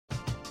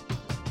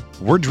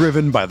We're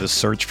driven by the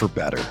search for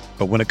better.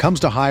 But when it comes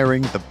to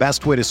hiring, the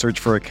best way to search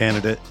for a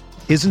candidate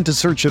isn't to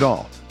search at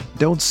all.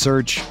 Don't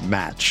search,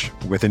 match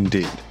with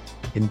Indeed.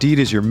 Indeed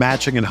is your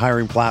matching and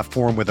hiring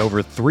platform with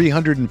over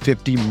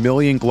 350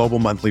 million global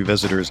monthly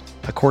visitors,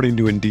 according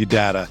to Indeed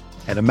data,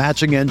 and a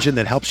matching engine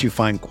that helps you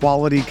find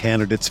quality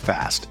candidates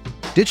fast.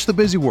 Ditch the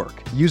busy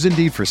work. Use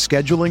Indeed for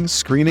scheduling,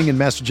 screening, and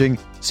messaging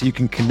so you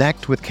can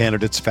connect with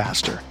candidates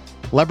faster.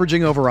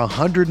 Leveraging over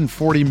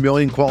 140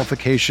 million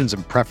qualifications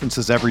and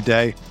preferences every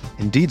day,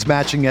 Indeed's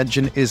matching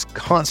engine is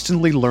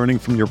constantly learning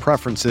from your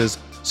preferences,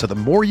 so the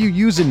more you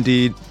use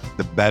Indeed,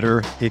 the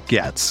better it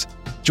gets.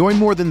 Join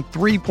more than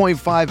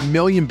 3.5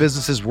 million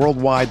businesses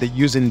worldwide that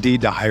use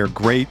Indeed to hire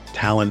great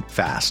talent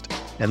fast.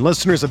 And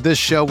listeners of this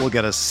show will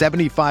get a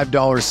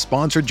 $75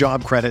 sponsored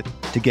job credit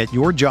to get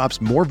your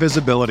jobs more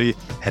visibility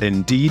at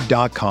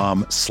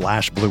Indeed.com/Blue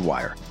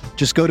Wire.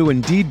 Just go to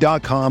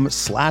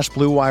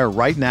Indeed.com/Blue Wire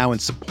right now and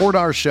support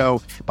our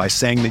show by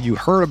saying that you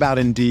heard about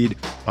Indeed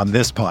on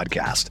this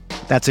podcast.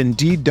 That's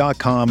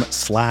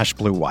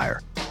Indeed.com/Blue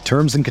Wire.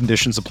 Terms and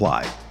conditions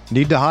apply.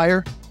 Need to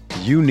hire?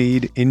 You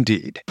need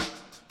Indeed.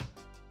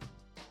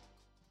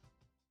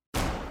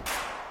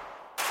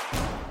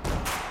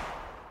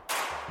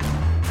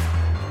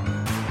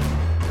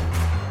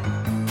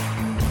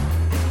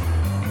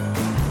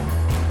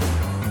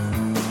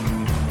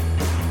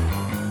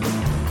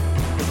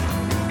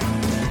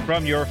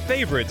 From your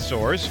favorite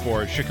source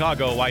for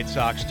Chicago White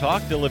Sox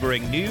talk,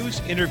 delivering news,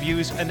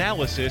 interviews,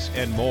 analysis,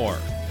 and more.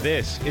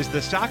 This is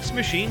the Sox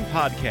Machine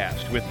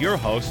Podcast with your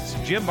hosts,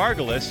 Jim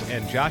Margulis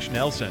and Josh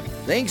Nelson.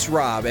 Thanks,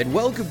 Rob, and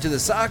welcome to the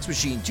Sox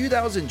Machine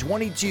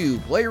 2022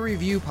 Player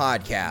Review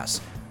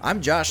Podcast.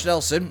 I'm Josh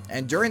Nelson,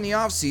 and during the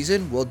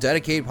offseason, we'll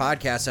dedicate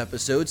podcast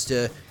episodes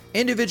to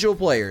individual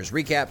players,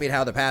 recapping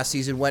how the past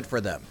season went for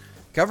them,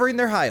 covering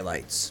their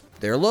highlights,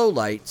 their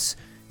lowlights,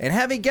 and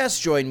having guests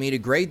join me to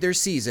grade their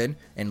season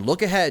and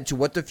look ahead to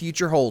what the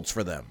future holds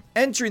for them.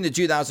 Entering the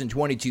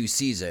 2022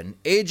 season,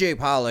 A.J.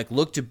 Pollock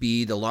looked to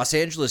be the Los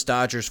Angeles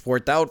Dodgers'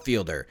 fourth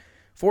outfielder.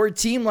 For a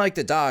team like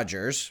the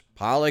Dodgers,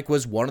 Pollock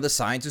was one of the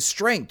signs of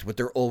strength with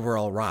their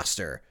overall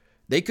roster.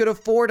 They could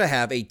afford to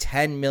have a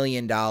 $10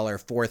 million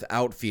fourth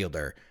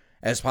outfielder,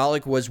 as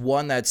Pollock was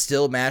one that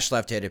still mashed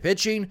left-handed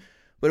pitching,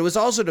 but it was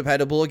also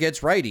dependable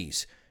against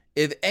righties.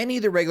 If any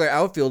of the regular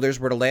outfielders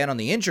were to land on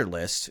the injured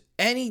list,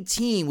 any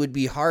team would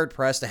be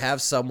hard-pressed to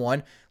have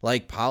someone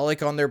like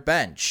Pollock on their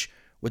bench.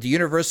 With the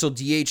universal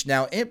DH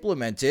now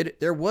implemented,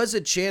 there was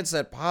a chance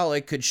that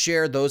Pollock could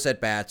share those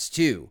at-bats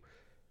too.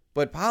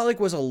 But Pollock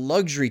was a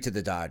luxury to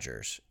the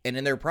Dodgers, and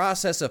in their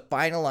process of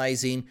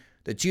finalizing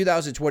the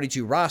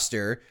 2022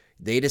 roster,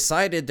 they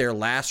decided their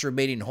last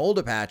remaining hole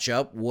to patch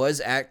up was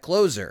at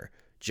closer.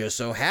 Just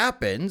so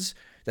happens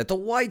that the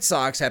White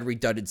Sox had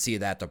redundancy in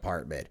that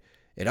department.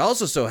 It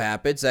also so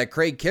happens that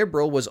Craig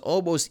Kimbrell was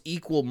almost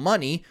equal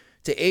money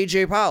to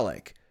A.J.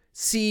 Pollock.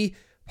 See,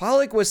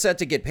 Pollock was set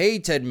to get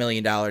paid $10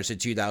 million in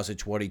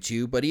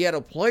 2022, but he had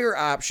a player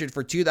option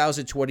for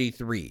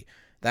 2023.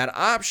 That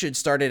option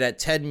started at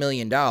 $10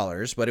 million,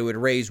 but it would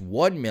raise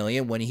 $1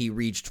 million when he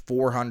reached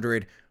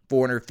 400,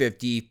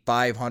 450,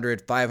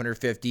 500,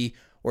 550,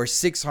 or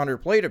 600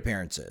 plate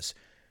appearances.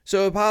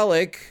 So if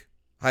Pollock,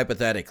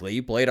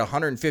 hypothetically, played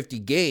 150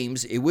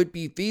 games, it would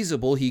be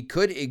feasible he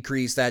could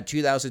increase that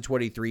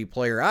 2023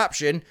 player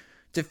option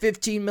to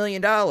 $15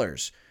 million.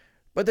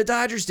 But the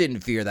Dodgers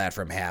didn't fear that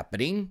from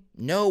happening.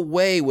 No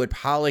way would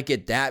Pollock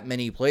get that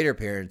many plate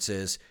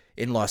appearances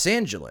in Los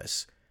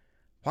Angeles.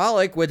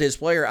 Pollock, with his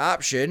player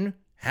option,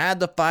 had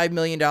the $5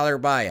 million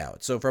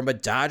buyout. So from a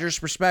Dodgers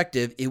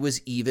perspective, it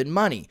was even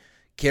money.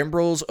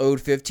 Kimbrell's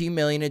owed $15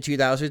 million in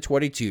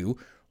 2022,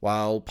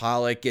 while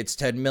Pollock gets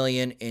 $10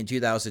 million in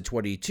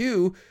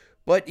 2022,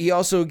 but he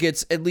also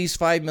gets at least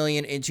 $5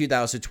 million in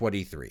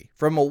 2023.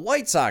 From a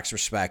White Sox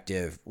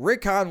perspective,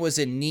 Rick Hahn was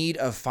in need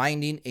of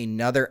finding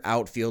another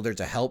outfielder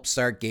to help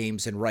start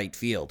games in right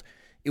field.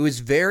 It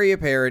was very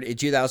apparent in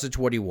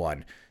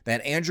 2021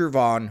 that Andrew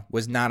Vaughn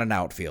was not an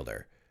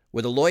outfielder.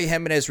 With Eloy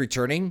Jimenez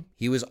returning,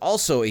 he was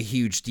also a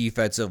huge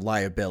defensive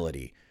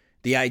liability.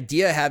 The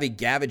idea of having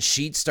Gavin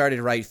Sheets start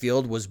in right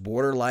field was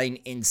borderline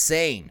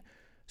insane.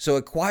 So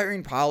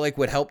acquiring Pollock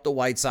would help the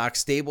White Sox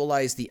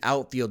stabilize the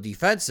outfield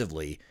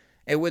defensively,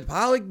 and with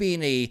Pollock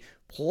being a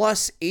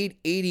plus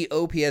 880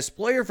 OPS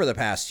player for the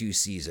past 2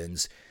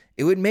 seasons,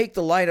 it would make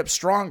the lineup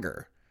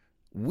stronger.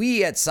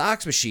 We at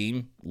Sox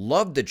Machine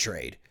loved the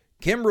trade.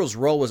 Kimbrell's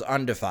role was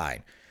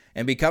undefined,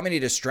 and becoming a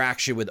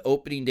distraction with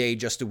opening day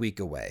just a week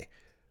away.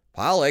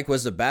 Pollock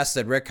was the best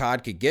that Rick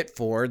Hahn could get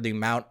for the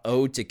amount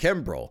owed to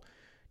Kimbrell.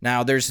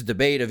 Now, there's a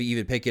debate of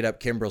even picking up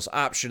Kimbrell's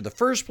option in the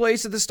first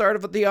place at the start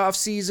of the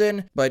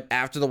offseason, but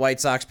after the White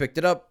Sox picked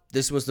it up,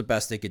 this was the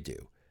best they could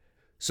do.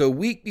 So a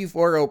week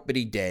before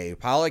opening day,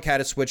 Pollock had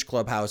to switch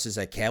clubhouses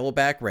at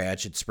Camelback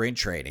Ranch in spring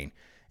training,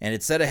 and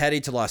instead of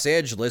heading to Los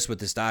Angeles with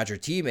his Dodger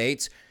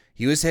teammates,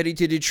 he was heading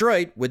to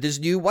Detroit with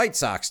his new White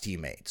Sox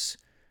teammates.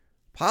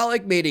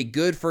 Pollock made a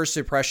good first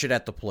impression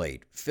at the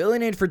plate,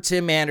 filling in for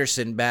Tim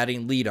Anderson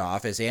batting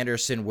leadoff as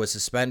Anderson was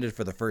suspended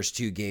for the first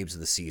 2 games of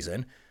the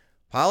season.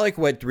 Pollock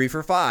went 3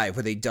 for 5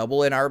 with a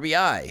double and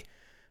RBI.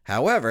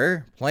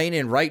 However, playing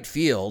in right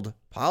field,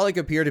 Pollock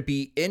appeared to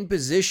be in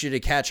position to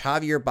catch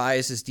Javier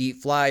Baez's deep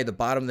fly at the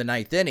bottom of the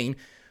ninth inning,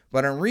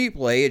 but on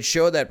replay, it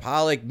showed that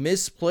Pollock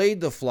misplayed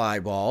the fly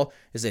ball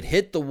as it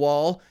hit the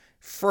wall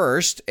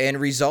first and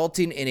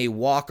resulting in a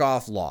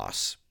walk-off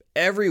loss.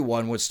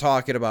 Everyone was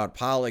talking about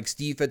Pollock's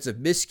defensive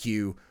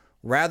miscue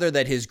rather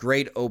than his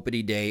great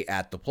opening day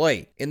at the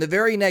plate. In the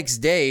very next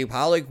day,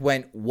 Pollock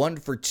went 1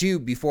 for 2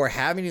 before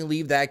having to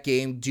leave that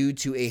game due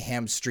to a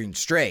hamstring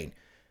strain.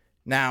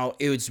 Now,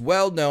 it was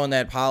well known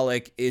that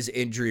Pollock is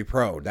injury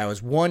prone. That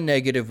was one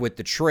negative with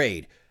the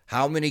trade.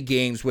 How many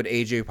games would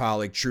A.J.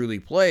 Pollock truly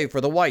play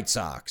for the White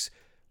Sox?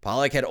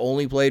 Pollock had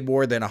only played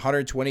more than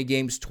 120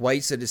 games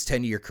twice in his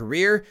 10-year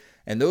career,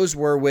 and those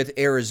were with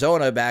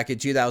Arizona back in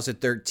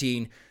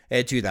 2013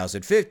 and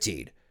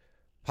 2015.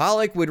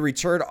 Pollock would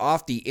return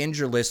off the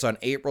injured list on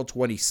April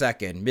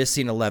 22nd,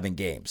 missing 11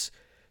 games.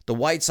 The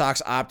White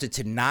Sox opted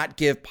to not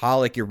give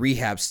Pollock a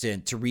rehab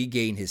stint to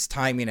regain his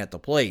timing at the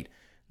plate.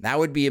 That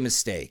would be a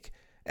mistake,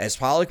 as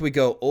Pollock would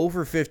go 0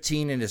 for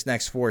 15 in his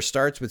next 4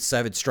 starts with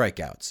 7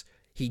 strikeouts.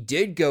 He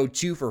did go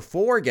 2 for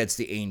 4 against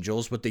the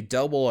Angels with a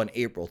double on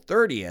April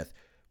 30th,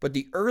 but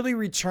the early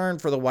return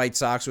for the White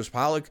Sox was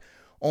Pollock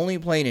only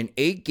playing in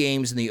 8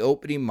 games in the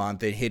opening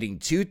month and hitting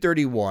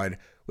 .231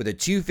 with a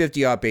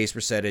 .250 on-base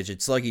percentage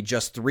and slugging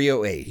just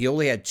 .308. He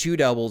only had 2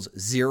 doubles,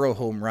 0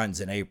 home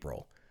runs in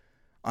April.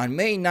 On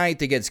May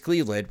 9th against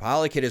Cleveland,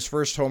 Pollock hit his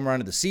first home run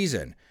of the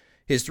season.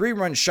 His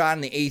 3-run shot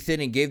in the 8th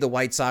inning gave the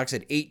White Sox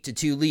an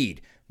 8-2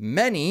 lead.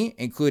 Many,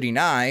 including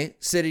I,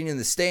 sitting in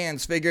the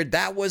stands, figured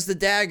that was the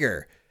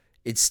dagger.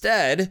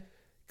 Instead,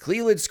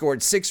 Cleveland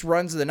scored 6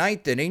 runs in the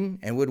 9th inning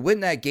and would win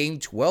that game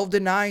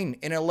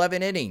 12-9 in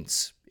 11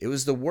 innings. It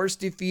was the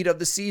worst defeat of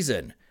the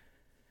season.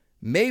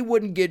 May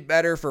wouldn't get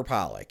better for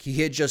Pollock. He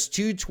hit just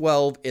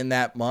 .212 in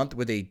that month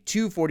with a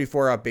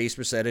 .244 on-base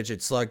percentage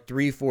and slugged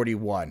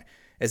 .341,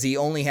 as he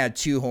only had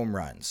 2 home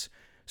runs.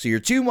 So you're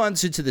 2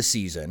 months into the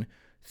season,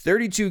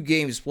 32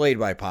 games played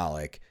by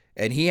Pollock,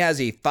 and he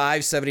has a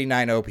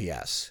 .579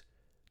 OPS.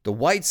 The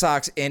White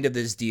Sox end of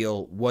this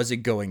deal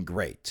wasn't going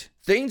great.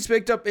 Things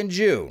picked up in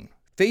June.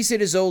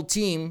 Facing his old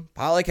team,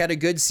 Pollock had a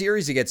good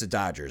series against the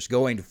Dodgers,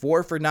 going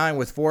 4 for 9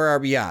 with 4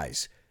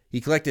 RBIs. He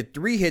collected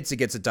 3 hits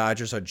against the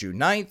Dodgers on June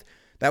 9th.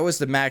 That was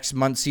the Max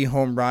Muncy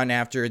home run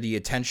after the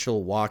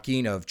intentional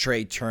walking of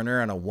Trey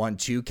Turner on a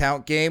 1-2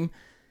 count game.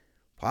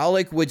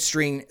 Pollock would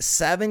string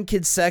 7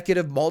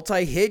 consecutive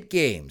multi-hit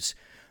games.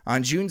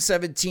 On June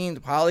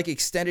 17th, Pollock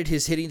extended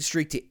his hitting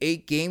streak to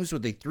 8 games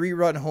with a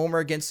 3-run homer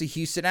against the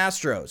Houston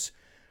Astros.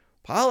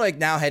 Pollock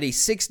now had a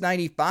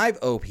 .695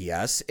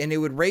 OPS, and it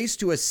would raise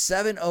to a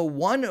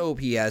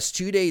 .701 OPS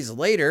 2 days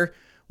later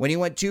when he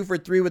went 2 for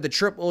 3 with a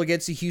triple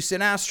against the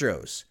Houston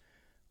Astros.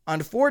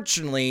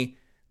 Unfortunately,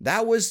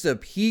 that was the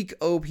peak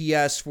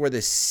OPS for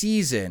the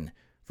season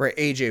for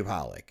A.J.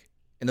 Pollock.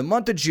 In the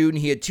month of June,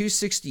 he had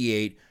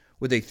 .268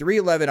 with a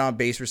 .311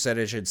 on-base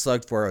percentage and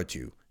slugged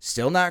 .402.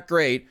 Still not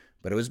great,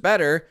 but it was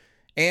better,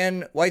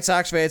 and White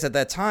Sox fans at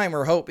that time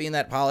were hoping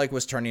that Pollock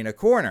was turning a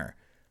corner.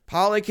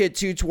 Pollock hit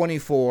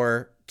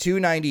 .224,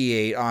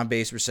 .298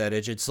 on-base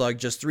percentage, and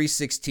slugged just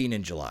 .316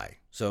 in July.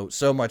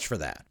 So much for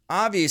that.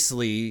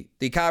 Obviously,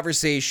 the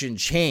conversation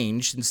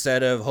changed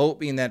instead of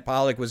hoping that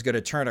Pollock was going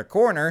to turn a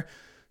corner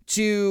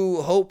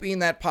to hoping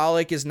that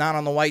Pollock is not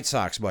on the White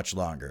Sox much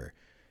longer.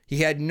 He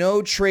had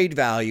no trade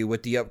value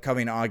with the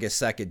upcoming August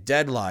 2nd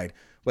deadline,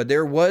 but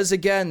there was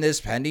again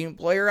this pending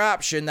player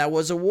option that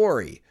was a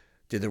worry.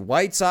 Did the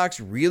White Sox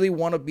really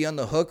want to be on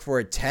the hook for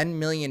a $10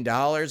 million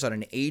on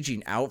an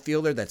aging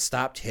outfielder that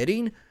stopped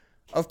hitting?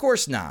 Of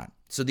course not.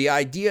 So the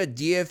idea of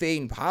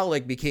DFAing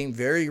Pollock became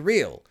very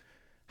real.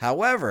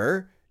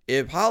 However,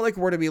 if Pollock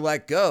were to be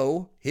let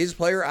go, his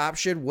player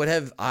option would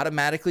have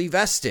automatically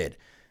vested.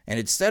 And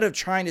instead of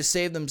trying to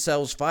save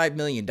themselves $5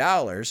 million,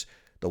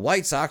 the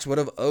White Sox would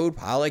have owed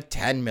Pollock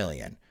 $10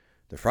 million.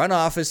 The front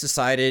office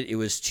decided it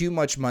was too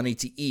much money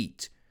to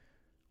eat.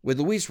 With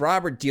Luis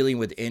Robert dealing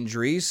with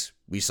injuries,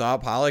 we saw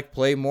Pollock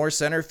play more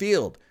center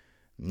field.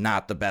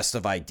 Not the best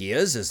of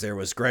ideas, as there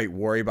was great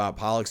worry about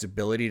Pollock's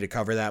ability to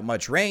cover that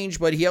much range,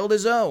 but he held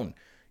his own.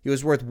 He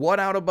was worth 1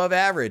 out above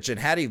average and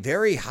had a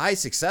very high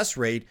success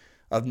rate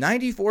of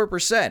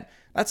 94%.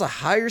 That's a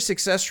higher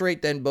success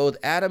rate than both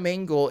Adam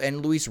Engel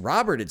and Luis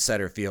Robert at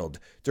center field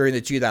during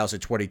the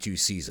 2022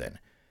 season.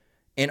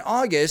 In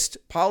August,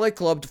 Pollock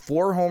clubbed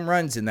 4 home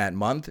runs in that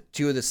month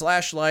to the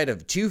slash line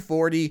of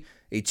 .240,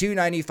 a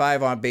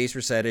 .295 on base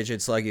percentage,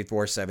 and slugging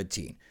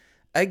 .417.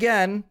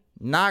 Again,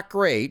 not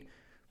great,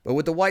 but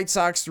with the White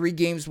Sox 3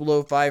 games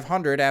below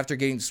 .500 after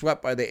getting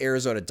swept by the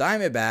Arizona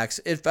Diamondbacks,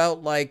 it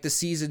felt like the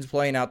season's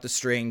playing out the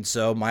string,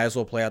 so might as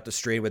well play out the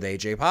string with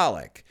A.J.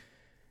 Pollock.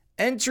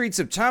 Entering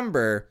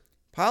September,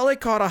 Pollock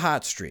caught a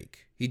hot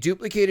streak. He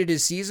duplicated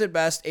his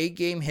season-best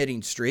 8-game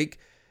hitting streak,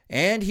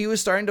 and he was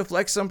starting to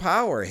flex some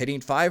power, hitting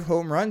 5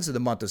 home runs in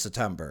the month of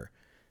September.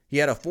 He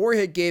had a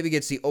 4-hit game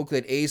against the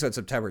Oakland A's on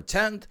September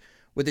 10th,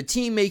 with the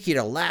team making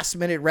a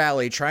last-minute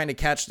rally trying to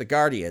catch the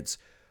Guardians.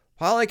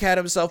 Pollock had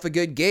himself a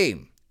good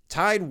game.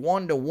 Tied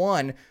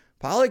 1-1,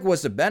 Pollock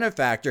was the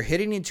benefactor,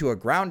 hitting into a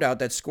groundout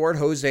that scored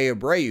Jose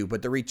Abreu,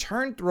 but the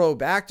return throw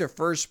back to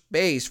first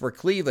base for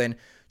Cleveland,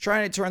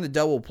 trying to turn the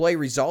double play,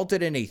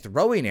 resulted in a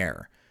throwing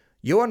error.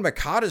 Yohan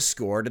Moncada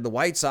scored, and the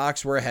White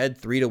Sox were ahead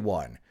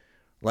 3-1.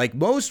 Like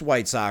most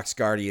White Sox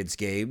Guardians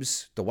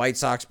games, the White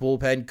Sox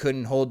bullpen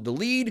couldn't hold the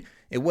lead.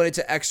 It went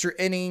into extra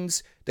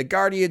innings. The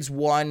Guardians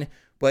won,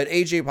 but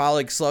A.J.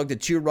 Pollock slugged a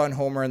 2-run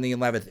homer in the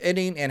 11th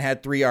inning and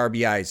had 3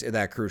 RBIs in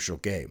that crucial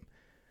game.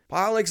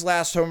 Pollock's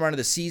last home run of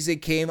the season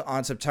came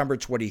on September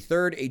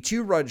 23rd, a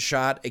 2-run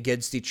shot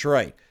against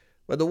Detroit.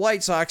 But the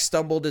White Sox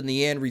stumbled in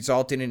the end,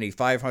 resulting in a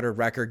 .500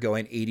 record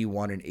going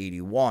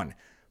 81-81.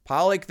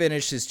 Pollock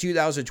finished his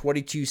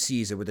 2022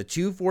 season with a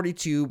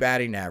 .242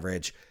 batting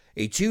average,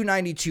 a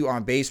 .292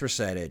 on-base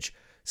percentage,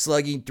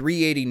 slugging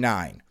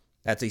 .389.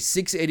 That's a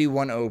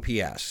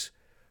 .681 OPS.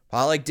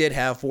 Pollock did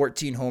have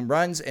 14 home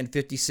runs and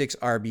 56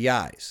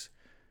 RBIs.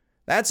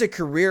 That's a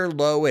career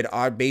low in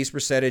on-base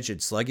percentage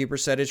and slugging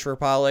percentage for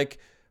Pollock.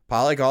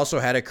 Pollock also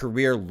had a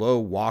career low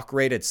walk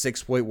rate at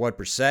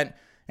 6.1%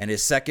 and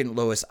his second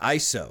lowest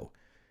ISO.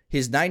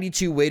 His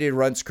 92 weighted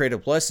runs created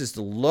plus is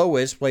the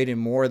lowest played in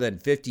more than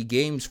 50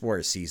 games for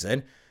a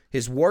season.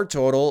 His WAR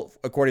total,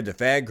 according to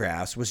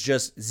Fangraphs, was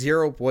just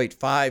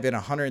 0.5 in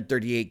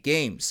 138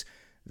 games.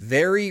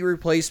 Very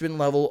replacement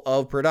level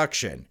of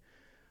production.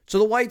 So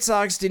the White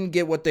Sox didn't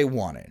get what they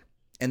wanted.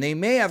 And they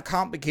may have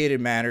complicated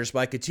matters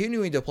by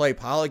continuing to play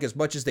Pollock as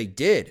much as they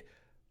did.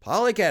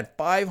 Pollock had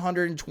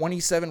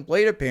 527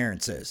 plate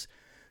appearances.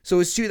 So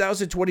his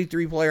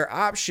 2023 player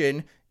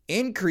option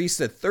increased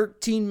to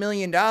 $13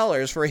 million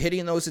for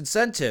hitting those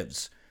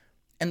incentives.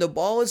 And the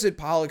ball is at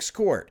Pollock's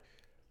court.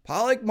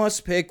 Pollock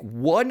must pick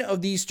one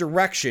of these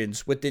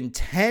directions within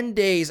 10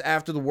 days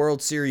after the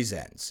World Series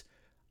ends.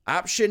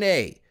 Option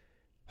A,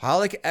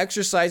 Pollock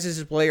exercises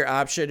his player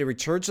option and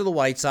returns to the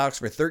White Sox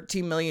for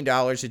 $13 million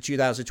in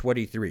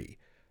 2023.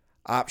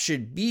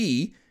 Option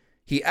B,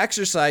 he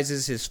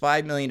exercises his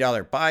 $5 million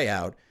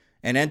buyout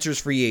and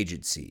enters free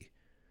agency.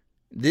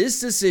 This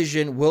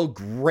decision will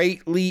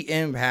greatly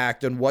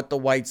impact on what the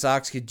White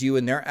Sox could do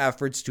in their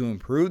efforts to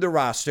improve the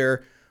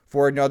roster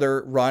for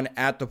another run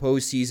at the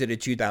postseason in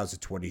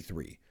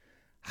 2023.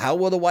 How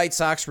will the White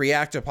Sox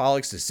react to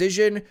Pollock's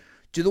decision?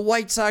 Do the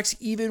White Sox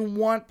even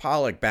want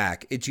Pollock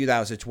back in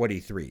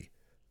 2023?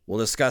 We'll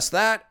discuss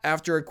that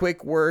after a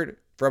quick word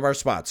from our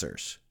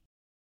sponsors.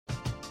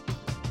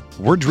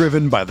 We're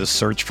driven by the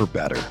search for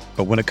better.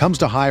 But when it comes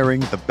to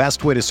hiring, the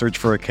best way to search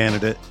for a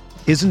candidate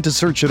isn't to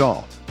search at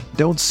all.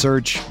 Don't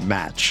search,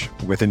 match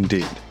with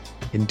Indeed.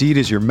 Indeed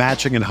is your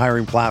matching and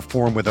hiring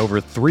platform with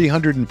over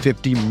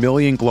 350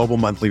 million global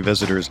monthly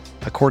visitors,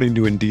 according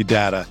to Indeed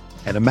data,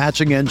 and a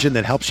matching engine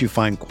that helps you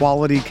find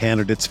quality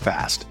candidates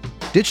fast.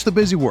 Ditch the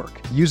busy work.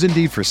 Use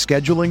Indeed for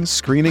scheduling,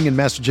 screening, and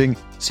messaging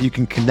so you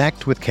can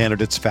connect with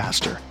candidates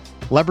faster.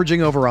 Leveraging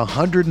over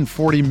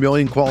 140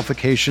 million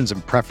qualifications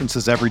and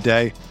preferences every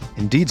day,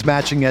 Indeed's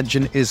matching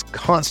engine is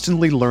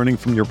constantly learning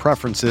from your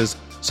preferences,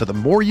 so the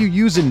more you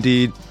use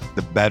Indeed,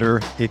 the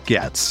better it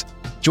gets.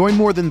 Join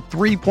more than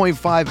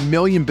 3.5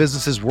 million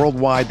businesses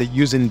worldwide that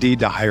use Indeed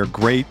to hire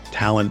great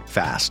talent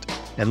fast.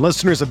 And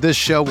listeners of this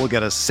show will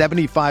get a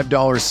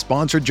 $75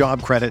 sponsored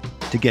job credit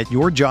to get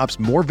your jobs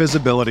more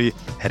visibility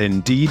at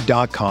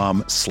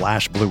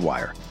Indeed.com/Blue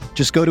Wire.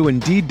 Just go to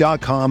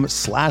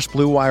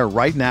Indeed.com/Blue Wire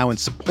right now and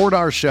support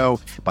our show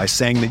by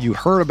saying that you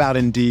heard about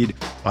Indeed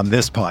on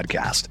this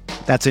podcast.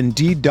 That's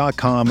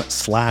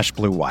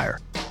Indeed.com/Blue Wire.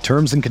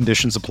 Terms and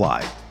conditions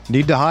apply.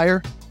 Need to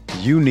hire?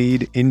 You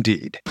need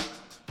Indeed.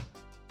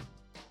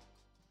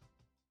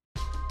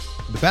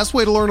 The best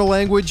way to learn a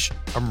language?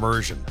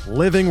 Immersion.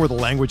 Living where the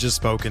language is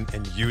spoken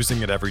and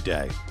using it every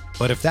day.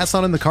 But if that's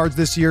not in the cards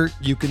this year,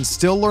 you can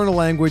still learn a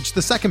language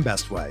the second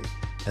best way,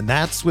 and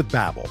that's with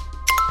Babbel.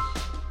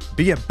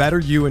 Be a better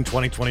you in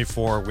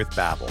 2024 with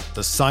Babbel,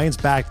 the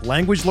science-backed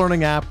language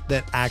learning app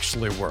that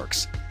actually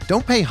works.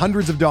 Don't pay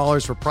hundreds of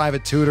dollars for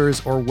private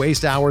tutors or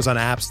waste hours on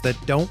apps that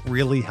don't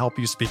really help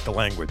you speak the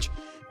language.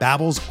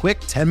 Babbel's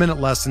quick 10-minute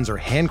lessons are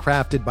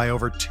handcrafted by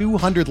over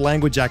 200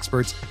 language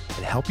experts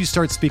and help you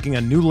start speaking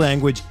a new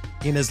language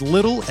in as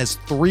little as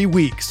 3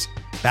 weeks.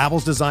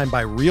 Babbel's designed by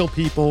real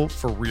people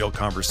for real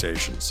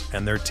conversations,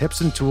 and their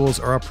tips and tools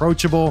are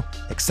approachable,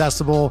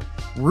 accessible,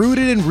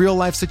 rooted in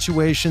real-life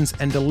situations,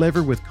 and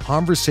delivered with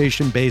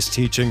conversation-based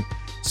teaching,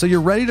 so you're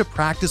ready to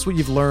practice what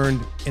you've learned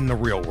in the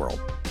real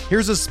world.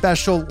 Here's a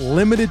special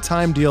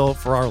limited-time deal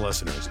for our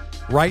listeners.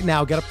 Right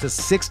now, get up to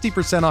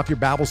 60% off your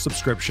Babbel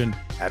subscription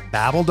at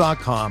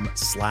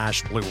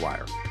Babbel.com/Blue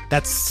Wire.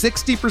 That's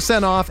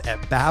 60% off at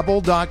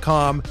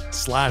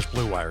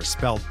Babbel.com/Blue Wire,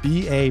 spelled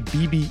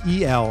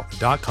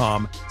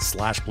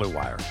BABBEL.com/Blue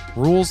Wire.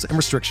 Rules and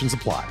restrictions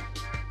apply.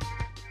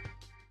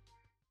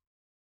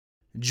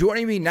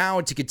 Joining me now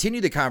to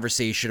continue the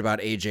conversation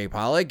about A.J.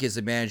 Pollock is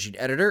the managing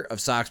editor of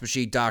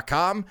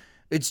SoxMachine.com.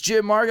 It's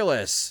Jim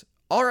Margulis.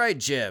 All right,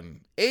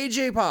 Jim.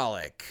 A.J.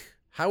 Pollock.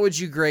 How would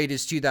you grade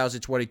his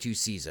 2022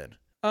 season?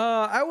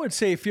 I would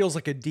say it feels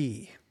like a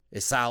D. A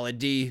solid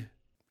D?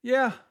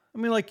 Yeah. I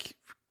mean, like,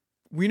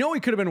 we know he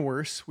could have been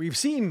worse. We've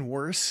seen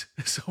worse,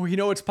 so we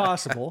know it's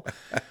possible.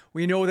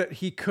 We know that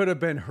he could have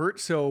been hurt,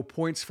 so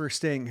points for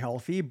staying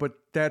healthy, but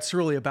that's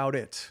really about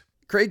it.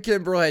 Craig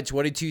Kimbrell had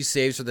 22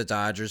 saves for the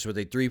Dodgers with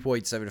a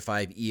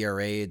 3.75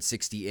 ERA and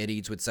 60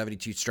 innings with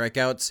 72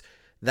 strikeouts.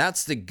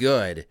 That's the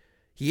good.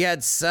 He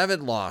had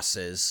 7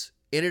 losses,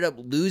 ended up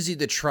losing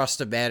the trust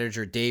of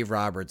manager Dave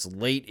Roberts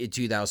late in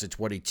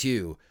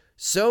 2022,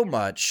 so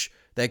much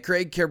that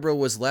Craig Kimbrell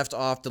was left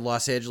off the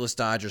Los Angeles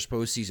Dodgers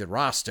postseason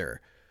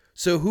roster.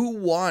 So who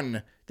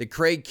won the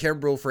Craig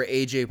Kimbrell for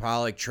A.J.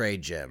 Pollock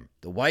trade, Jim?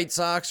 The White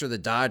Sox or the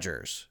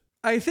Dodgers?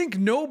 I think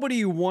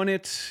nobody won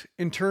it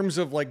in terms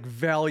of like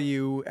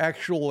value,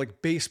 actual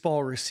like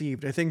baseball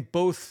received. I think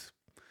both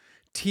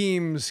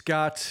teams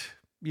got,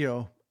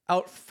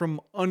 out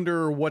from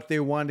under what they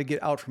wanted to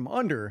get out from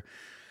under.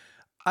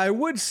 I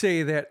would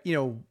say that,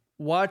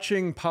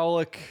 watching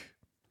Pollock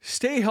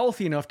stay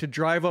healthy enough to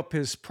drive up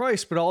his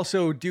price, but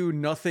also do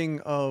nothing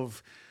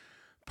of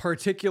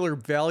particular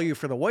value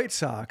for the White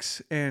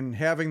Sox, and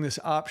having this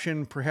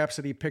option perhaps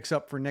that he picks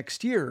up for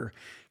next year,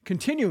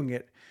 continuing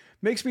it,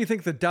 makes me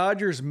think the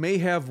Dodgers may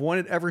have won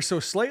it ever so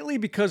slightly,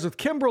 because with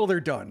Kimbrell, they're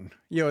done.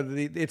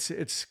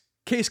 It's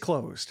case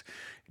closed.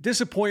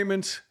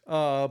 Disappointment,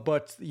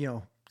 but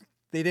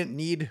they didn't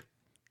need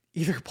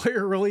either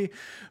player really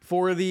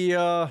for the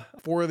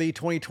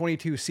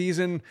 2022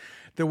 season.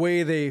 The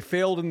way they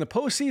failed in the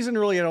postseason,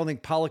 really, I don't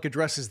think Pollock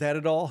addresses that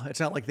at all. It's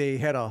not like they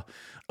had a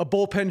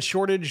bullpen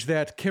shortage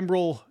that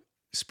Kimbrell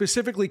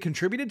specifically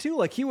contributed to.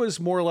 Like, he was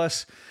more or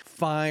less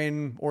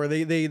fine, or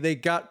they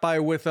got by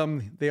with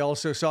him. They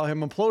also saw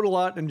him implode a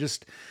lot and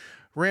just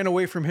ran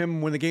away from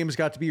him when the games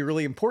got to be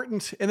really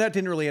important, and that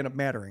didn't really end up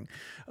mattering.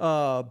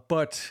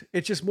 But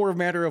it's just more of a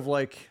matter of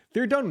like,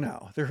 they're done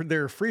now.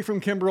 They're free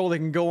from Kimbrell. They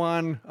can go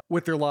on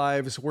with their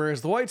lives,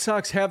 whereas the White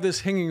Sox have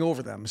this hanging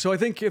over them. So I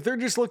think if they're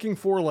just looking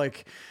for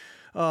like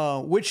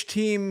which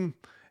team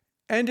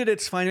ended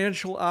its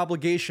financial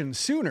obligation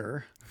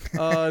sooner,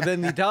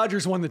 then the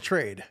Dodgers won the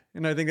trade,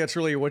 and I think that's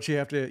really what you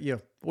have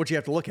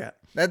to look at.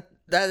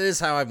 That is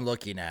how I'm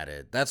looking at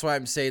it. That's why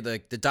I'm saying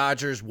the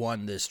Dodgers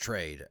won this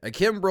trade.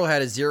 Kimbrell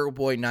had a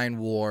 0.9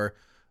 WAR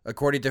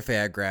according to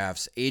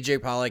Fangraphs. A.J.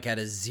 Pollock had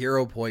a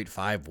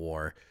 0.5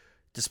 WAR,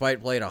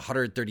 despite playing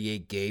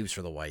 138 games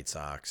for the White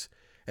Sox.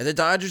 And the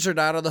Dodgers are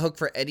not on the hook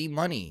for any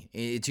money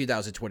in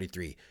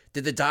 2023.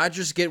 Did the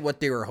Dodgers get what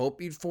they were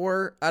hoping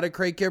for out of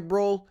Craig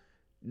Kimbrell?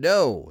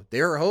 No.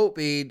 They were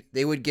hoping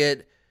they would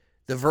get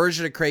the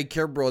version of Craig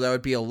Kimbrell that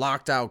would be a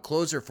locked-out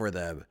closer for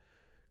them,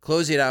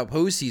 closing out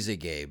postseason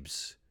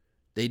games.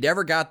 They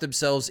never got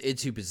themselves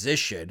into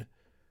position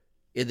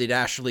in the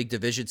National League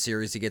Division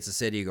Series against the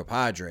San Diego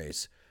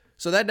Padres.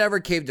 So that never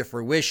came to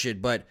fruition,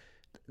 but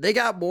they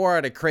got more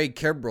out of Craig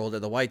Kimbrell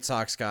than the White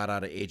Sox got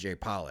out of A.J.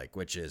 Pollock,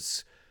 which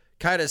is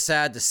kind of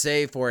sad to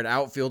say for an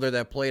outfielder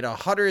that played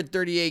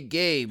 138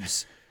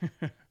 games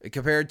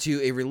compared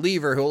to a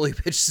reliever who only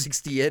pitched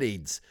 60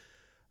 innings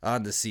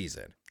on the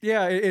season.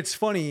 Yeah, it's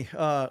funny.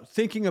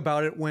 Thinking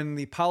about it, when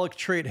the Pollock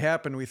trade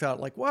happened, we thought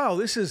like, wow,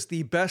 this is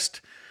the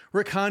best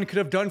Rick Hahn could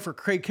have done for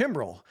Craig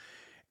Kimbrell.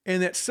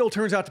 And that still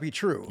turns out to be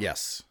true.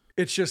 Yes.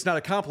 It's just not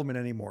a compliment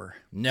anymore.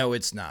 No,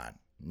 it's not.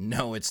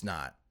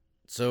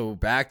 So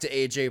back to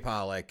A.J.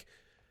 Pollock.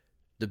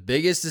 The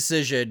biggest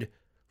decision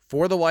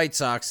for the White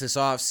Sox this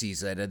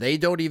offseason, and they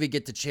don't even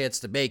get the chance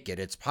to make it.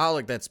 It's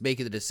Pollock that's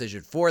making the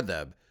decision for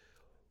them.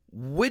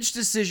 Which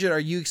decision are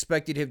you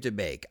expecting him to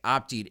make?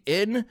 Opting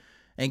in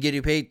and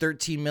getting paid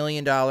 $13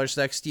 million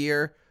next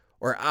year,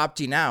 or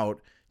opting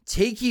out,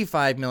 taking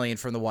 $5 million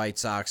from the White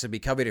Sox and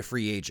becoming a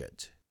free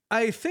agent?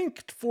 I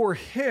think for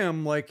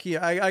him, I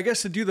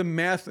guess to do the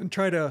math and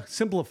try to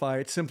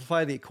simplify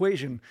the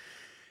equation,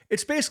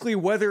 it's basically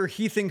whether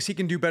he thinks he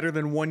can do better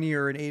than 1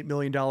 year and $8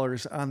 million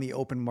on the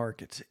open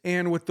market.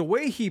 And with the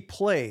way he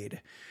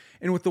played,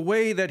 and with the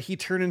way that he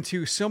turned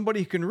into somebody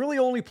who can really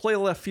only play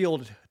left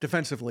field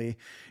defensively,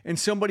 and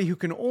somebody who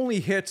can only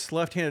hit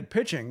left-handed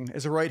pitching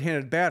as a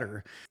right-handed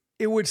batter,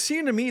 it would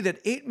seem to me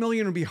that $8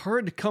 million would be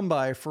hard to come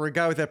by for a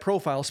guy with that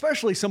profile,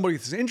 especially somebody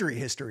with his injury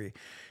history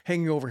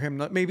hanging over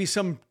him. Maybe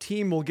some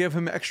team will give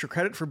him extra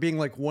credit for being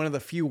like one of the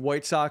few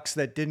White Sox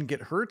that didn't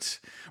get hurt,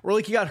 or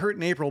like he got hurt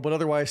in April, but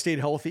otherwise stayed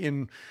healthy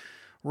and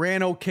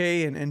ran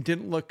okay and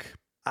didn't look,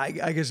 I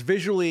guess,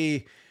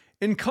 visually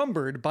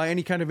encumbered by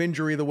any kind of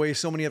injury the way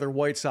so many other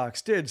White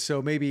Sox did.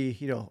 So maybe,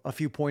 a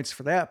few points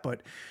for that,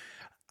 but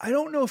I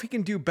don't know if he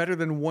can do better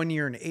than 1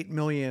 year and $8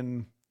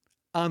 million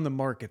on the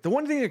market. The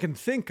one thing I can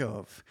think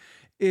of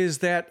is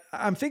that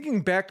I'm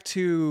thinking back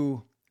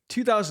to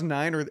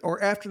 2009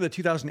 or after the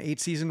 2008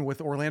 season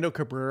with Orlando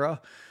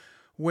Cabrera,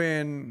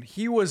 when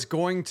he was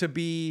going to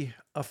be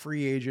a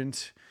free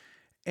agent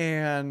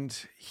and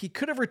he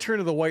could have returned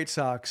to the White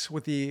Sox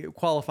with the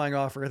qualifying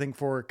offer, I think,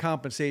 for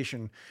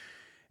compensation.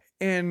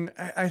 And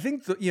I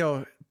think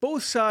that,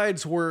 both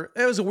sides it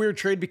was a weird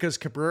trade because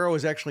Cabrera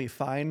was actually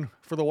fine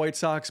for the White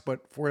Sox,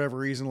 but for whatever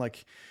reason, they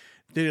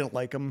didn't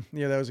like him.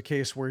 That was a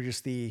case where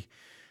just the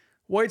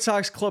White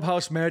Sox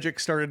clubhouse magic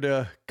started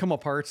to come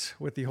apart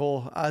with the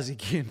whole Ozzie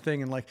Guillen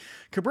thing. And like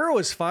Cabrera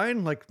was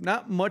fine, like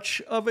not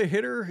much of a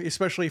hitter,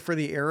 especially for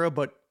the era,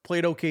 but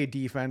played okay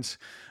defense,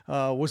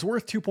 was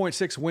worth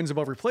 2.6 wins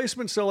above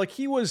replacement. So like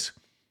he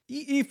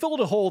filled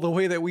a hole the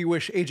way that we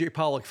wish AJ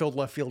Pollock filled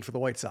left field for the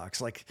White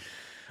Sox. Like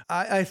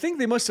I think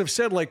they must have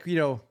said like,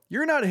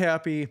 you're not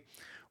happy.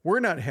 We're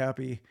not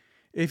happy.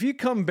 If you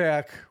come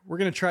back, we're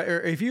going to try,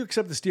 or if you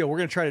accept this deal, we're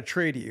going to try to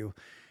trade you.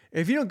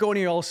 If you don't go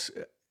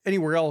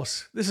anywhere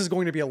else, this is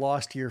going to be a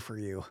lost year for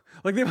you.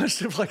 Like they must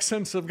have like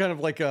sent some kind of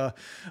like we're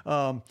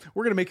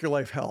going to make your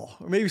life hell,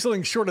 or maybe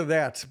something short of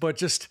that, but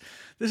just,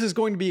 this is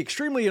going to be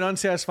extremely an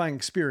unsatisfying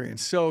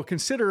experience. So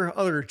consider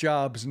other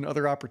jobs and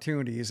other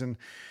opportunities. And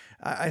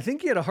I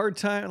think he had a hard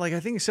time. Like I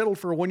think he settled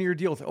for a 1-year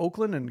deal with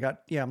Oakland and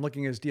I'm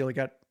looking at his deal.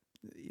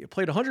 He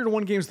played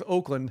 101 games with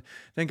Oakland,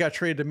 then got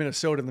traded to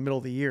Minnesota in the middle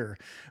of the year.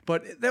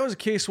 But that was a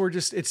case where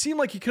just, it seemed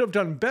like he could have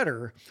done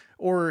better,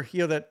 or,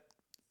 that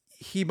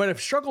he might have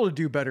struggled to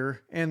do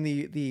better, and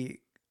the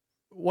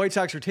White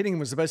Sox retaining him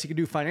was the best he could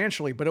do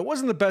financially, but it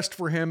wasn't the best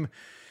for him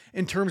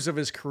in terms of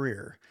his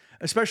career.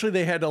 Especially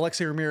they had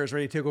Alexei Ramirez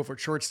ready to take over at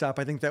shortstop.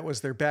 I think that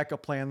was their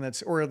backup plan,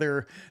 or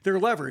their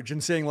leverage,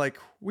 and saying like,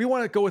 we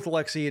want to go with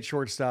Alexei at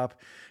shortstop.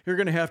 You're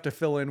going to have to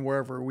fill in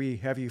wherever we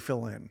have you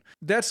fill in.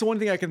 That's the one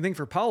thing I can think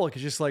for Pollock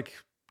is just like,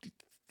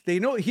 he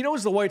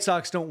knows the White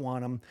Sox don't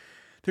want him.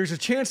 There's a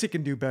chance he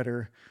can do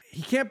better.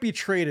 He can't be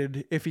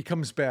traded if he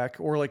comes back,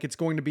 or like it's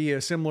going to be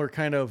a similar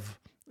kind of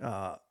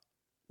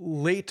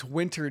late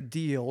winter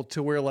deal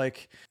to where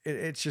like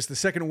it's just the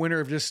second winter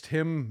of just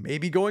him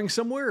maybe going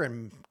somewhere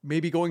and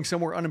maybe going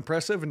somewhere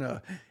unimpressive in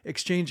a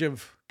exchange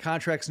of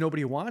contracts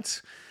nobody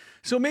wants.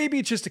 So maybe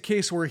it's just a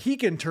case where he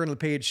can turn the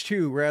page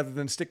too, rather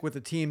than stick with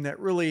a team that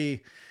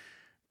really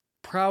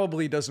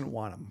probably doesn't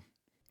want him.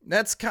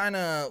 That's kind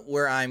of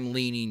where I'm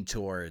leaning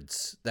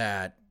towards,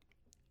 that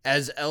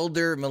as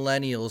elder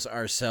millennials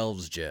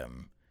ourselves,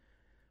 Jim,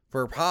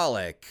 for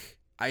Pollock,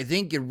 I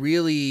think it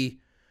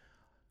really,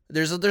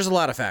 there's a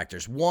lot of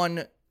factors.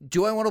 One,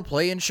 do I want to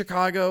play in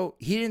Chicago?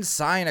 He didn't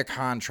sign a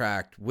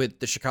contract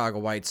with the Chicago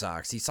White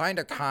Sox. He signed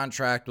a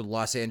contract with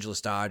Los Angeles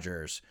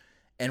Dodgers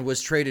and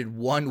was traded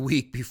 1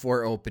 week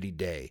before opening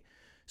day.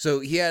 So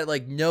he had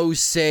like no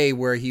say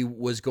where he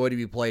was going to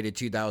be played in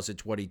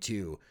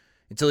 2022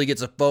 until he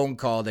gets a phone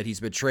call that he's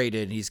been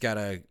traded and he's got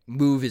to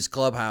move his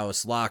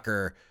clubhouse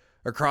locker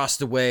across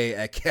the way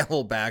at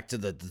Camelback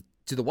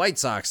to the White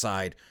Sox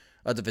side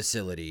of the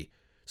facility.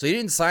 So he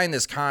didn't sign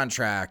this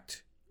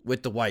contract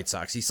with the White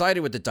Sox. He signed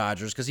it with the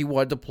Dodgers because he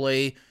wanted to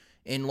play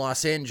in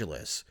Los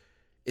Angeles.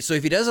 So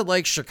if he doesn't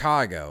like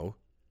Chicago,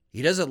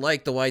 he doesn't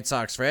like the White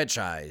Sox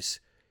franchise,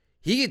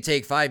 he could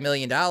take $5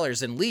 million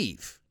and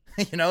leave,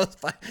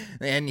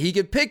 and he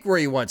could pick where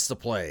he wants to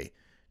play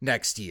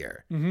next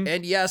year. Mm-hmm.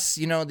 And yes,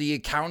 the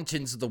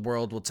accountants of the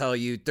world will tell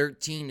you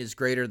 13 is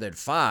greater than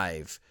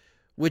 5,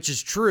 which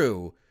is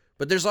true,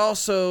 but there's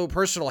also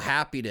personal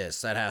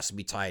happiness that has to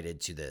be tied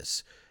into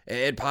this.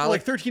 And Pollock,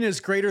 like 13 is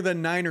greater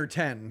than 9 or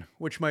 10,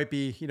 which might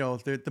be,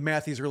 the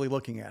math he's really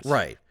looking at.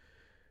 Right.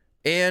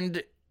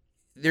 And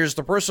there's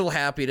the personal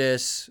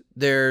happiness.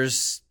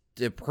 There's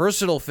the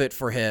personal fit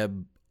for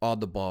him on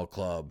the ball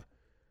club.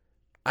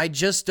 I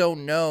just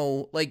don't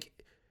know. Like,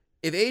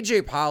 if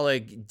AJ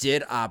Pollock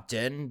did opt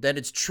in, then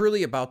it's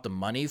truly about the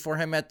money for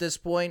him at this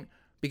point,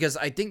 because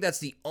I think that's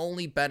the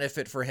only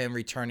benefit for him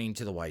returning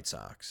to the White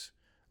Sox.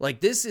 Like,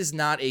 this is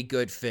not a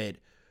good fit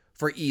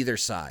for either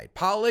side.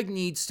 Pollock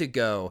needs to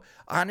go.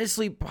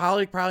 Honestly,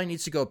 Pollock probably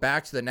needs to go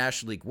back to the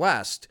National League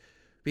West,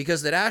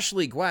 because the National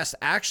League West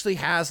actually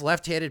has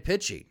left-handed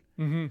pitching.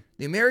 Mm-hmm.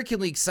 The American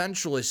League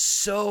Central is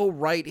so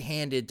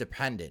right-handed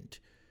dependent.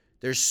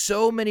 There's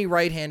so many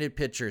right-handed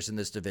pitchers in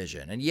this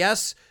division. And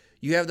yes,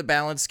 you have the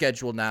balanced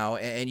schedule now,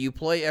 and you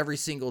play every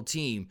single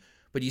team,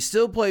 but you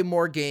still play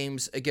more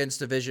games against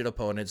division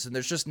opponents, and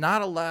there's just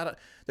not a lot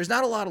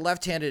of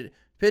left-handed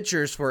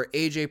pitchers for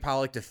AJ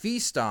Pollock to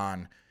feast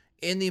on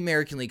in the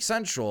American League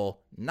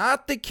Central.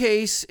 Not the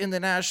case in the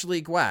National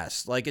League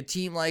West. Like a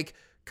team like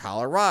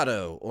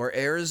Colorado or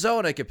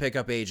Arizona could pick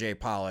up AJ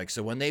Pollock.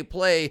 So when they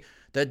play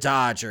the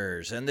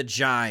Dodgers and the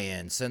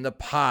Giants and the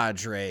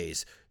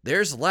Padres,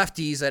 there's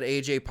lefties that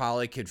AJ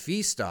Pollock could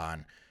feast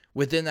on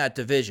within that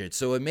division.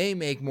 So it may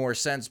make more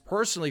sense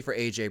personally for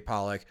AJ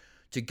Pollock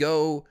to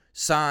go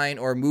sign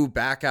or move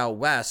back out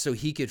west so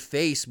he could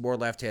face more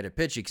left-handed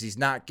pitching, because he's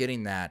not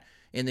getting that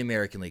in the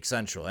American League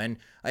Central. And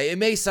it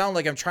may sound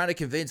like I'm trying to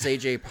convince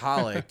AJ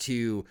Pollock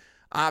to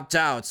opt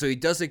out so he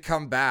doesn't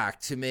come back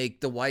to make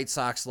the White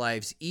Sox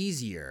lives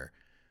easier.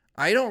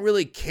 I don't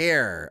really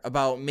care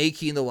about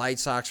making the White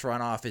Sox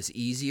front office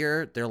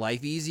easier, their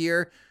life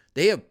easier.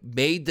 They have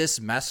made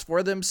this mess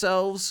for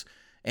themselves,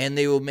 and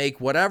they will make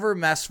whatever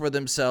mess for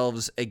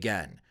themselves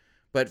again.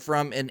 But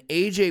from an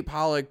AJ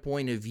Pollock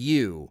point of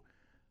view,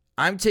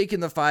 I'm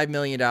taking the $5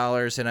 million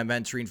and I'm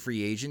entering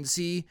free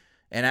agency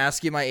and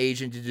asking my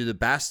agent to do the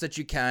best that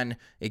you can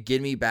and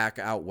get me back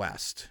out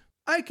west.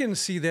 I can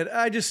see that.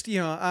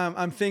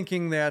 I'm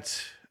thinking that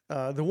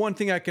the one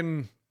thing I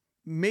can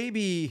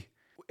maybe,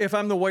 if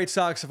I'm the White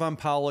Sox, if I'm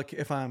Pollock,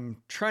 if I'm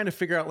trying to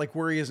figure out like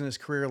where he is in his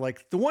career,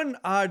 like the one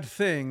odd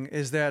thing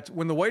is that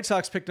when the White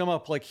Sox picked him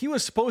up, like he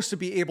was supposed to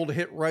be able to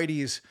hit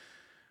righties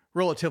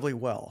relatively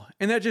well.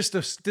 And that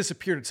just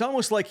disappeared. It's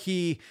almost like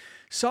he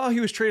saw he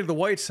was traded to the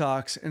White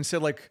Sox and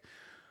said like,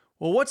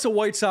 well, what's a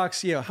White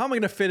Sox? Yeah, how am I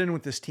going to fit in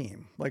with this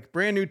team? Like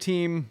brand new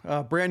team,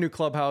 brand new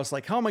clubhouse.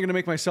 Like how am I going to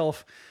make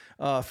myself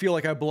feel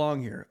like I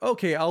belong here?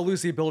 Okay, I'll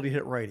lose the ability to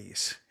hit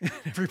righties.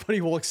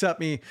 Everybody will accept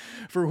me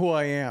for who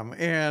I am.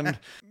 And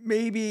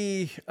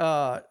maybe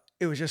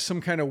it was just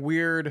some kind of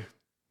weird.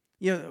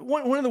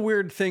 One of the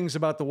weird things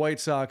about the White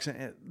Sox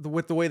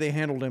with the way they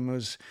handled him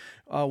was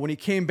when he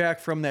came back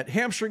from that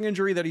hamstring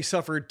injury that he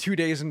suffered 2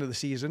 days into the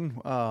season,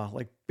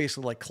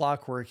 basically like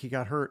clockwork, he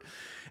got hurt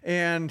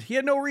and he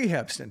had no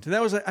rehab stint. And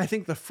that was, I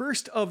think, the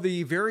first of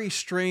the very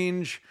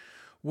strange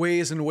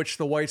ways in which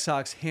the White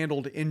Sox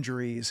handled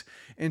injuries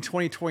in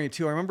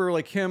 2022. I remember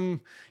like him,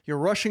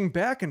 rushing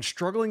back and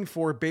struggling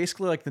for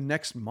basically like the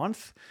next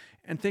month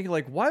and thinking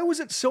like, why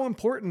was it so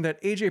important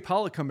that AJ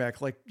Pollock come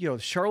back? Like,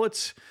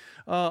 Charlotte's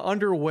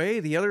underway.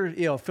 The other,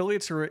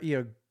 affiliates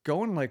are,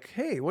 going like,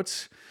 hey,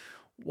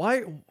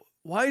 why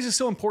is it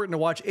so important to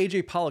watch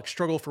AJ Pollock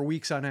struggle for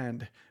weeks on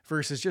end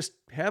versus just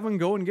have him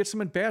go and get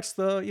some at bats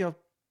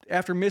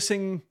after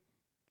missing,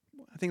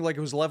 I think like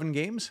it was 11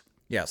 games.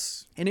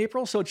 Yes. In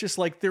April. So it's just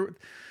like there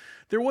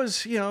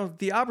was,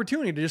 the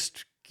opportunity to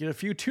just get a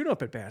few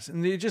tune-up at bats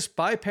and they just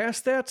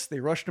bypassed that. They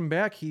rushed him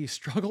back. He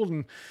struggled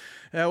and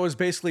that was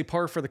basically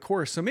par for the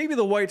course. So maybe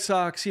the White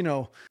Sox,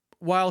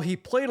 while he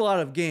played a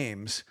lot of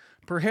games,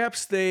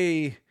 perhaps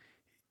they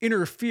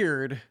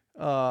interfered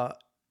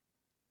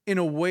in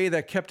a way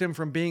that kept him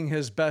from being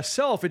his best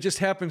self. It just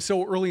happened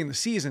so early in the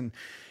season.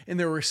 And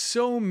there were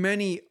so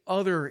many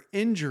other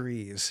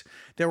injuries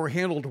that were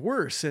handled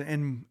worse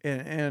and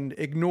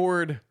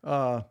ignored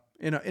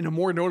in a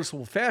more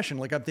noticeable fashion.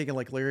 Like I'm thinking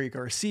like Larry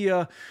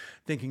Garcia,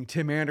 thinking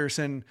Tim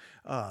Anderson,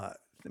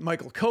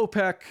 Michael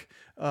Kopech,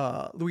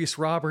 Luis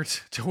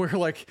Roberts, to where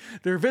like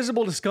their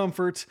visible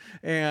discomfort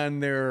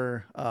and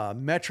their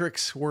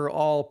metrics were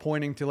all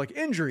pointing to like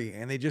injury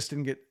and they just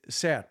didn't get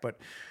sat. But,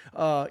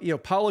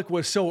 Pollock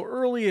was so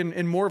early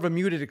and more of a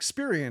muted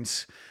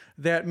experience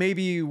that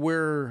maybe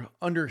we're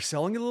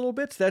underselling it a little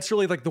bit. That's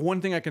really like the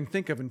one thing I can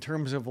think of in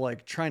terms of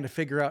like trying to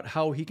figure out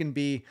how he can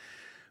be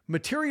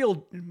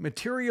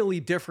materially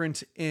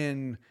different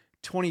in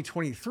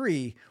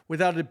 2023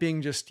 without it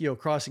being just,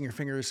 crossing your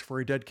fingers for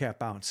a dead cat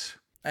bounce.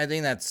 I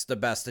think that's the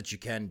best that you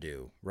can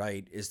do,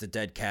 right? Is the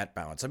dead cat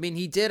bounce. I mean,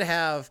 he did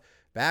have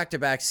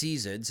back-to-back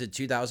seasons in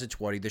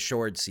 2020, the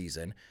short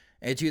season,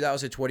 and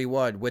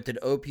 2021 with an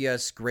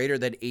OPS greater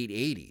than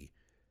 880.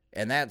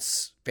 And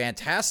that's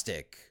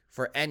fantastic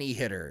for any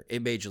hitter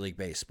in Major League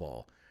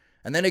Baseball.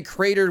 And then it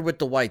cratered with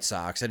the White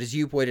Sox. And as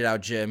you pointed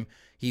out, Jim,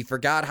 he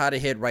forgot how to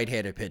hit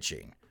right-handed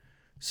pitching.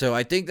 So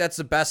I think that's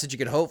the best that you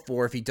could hope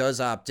for if he does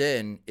opt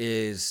in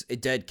is a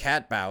dead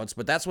cat bounce.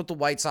 But that's what the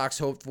White Sox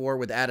hoped for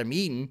with Adam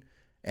Eaton.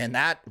 And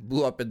that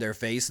blew up in their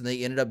face. And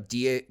they ended up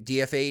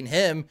DFAing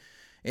him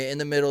in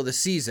the middle of the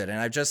season. And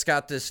I've just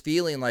got this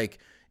feeling like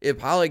if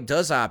Pollock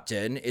does opt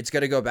in, it's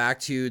going to go back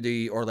to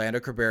the Orlando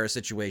Cabrera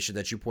situation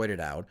that you pointed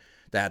out,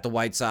 that the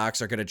White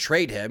Sox are going to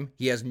trade him.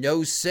 He has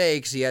no say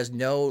because he has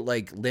no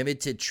like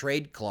limited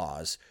trade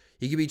clause.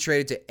 He can be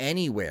traded to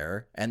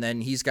anywhere. And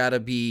then he's got to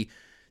be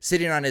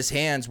sitting on his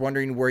hands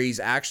wondering where he's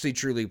actually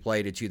truly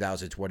played in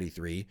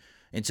 2023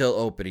 until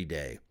opening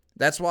day.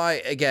 That's why,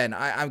 again,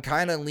 I'm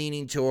kind of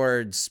leaning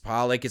towards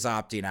Pollock is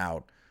opting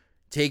out,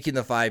 taking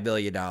the $5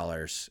 million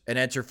and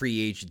enter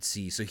free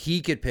agency so he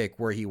could pick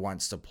where he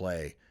wants to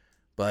play.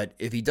 But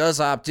if he does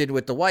opt in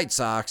with the White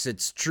Sox,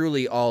 it's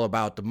truly all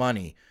about the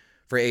money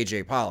for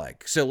AJ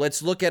Pollock. So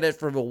let's look at it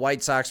from a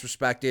White Sox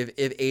perspective.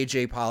 If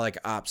AJ Pollock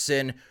opts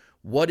in,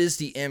 what is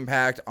the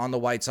impact on the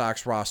White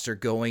Sox roster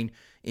going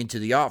into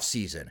the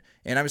offseason?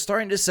 And I'm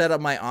starting to set up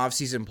my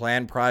offseason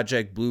plan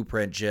project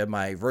blueprint, Jim,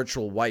 my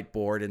virtual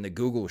whiteboard in the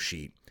Google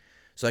Sheet,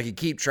 so I can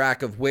keep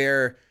track of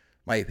where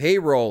my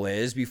payroll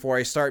is before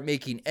I start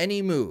making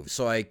any moves.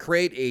 So I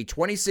create a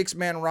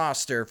 26-man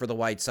roster for the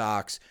White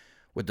Sox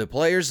with the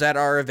players that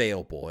are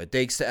available. And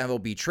thanks to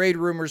MLB trade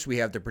rumors, we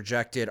have the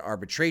projected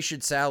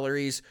arbitration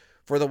salaries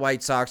for the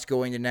White Sox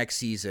going to next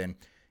season.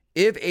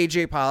 If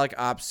AJ Pollock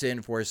opts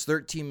in for his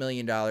 $13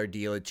 million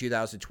deal in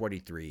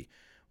 2023,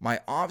 my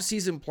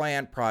offseason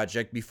plan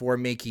project before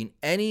making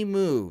any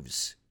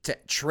moves to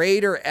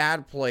trade or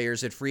add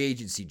players at free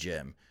agency,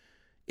 Jim,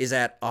 is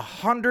at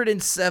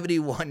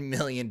 $171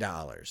 million.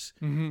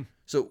 Mm-hmm.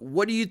 So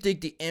what do you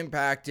think the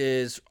impact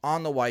is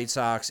on the White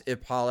Sox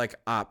if Pollock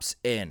opts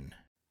in?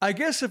 I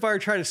guess if I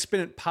try to spin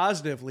it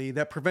positively,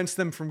 that prevents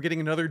them from getting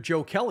another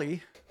Joe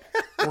Kelly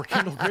or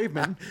Kendall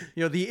Graveman,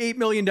 the $8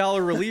 million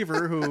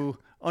reliever who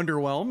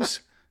underwhelms.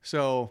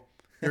 So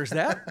there's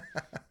that.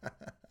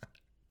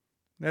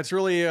 That's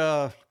really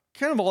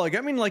kind of all I got.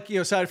 I mean,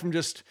 aside from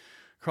just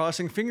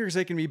crossing fingers,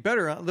 they can be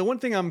better. The one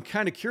thing I'm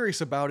kind of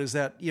curious about is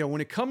that, when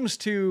it comes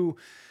to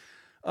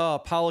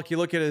Pollock, you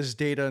look at his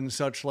data and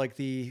such, like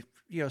the,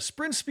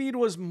 sprint speed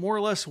was more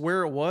or less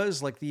where it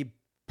was. Like the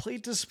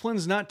plate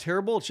discipline's not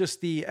terrible. It's just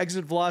the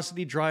exit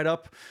velocity dried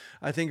up.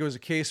 I think it was a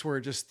case where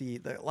just a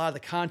lot of the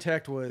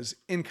contact was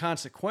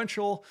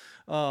inconsequential.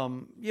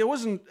 It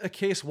wasn't a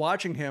case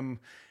watching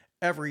him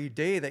every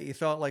day that you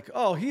thought like,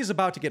 oh, he's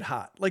about to get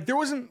hot. Like that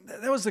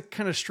was the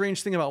kind of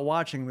strange thing about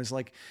watching was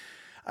like,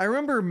 I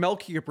remember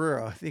Melky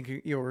Cabrera. I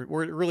think we're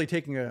really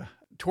taking a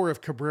tour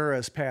of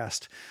Cabrera's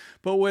past,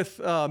 but with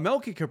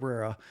Melky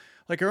Cabrera,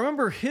 like I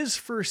remember his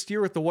first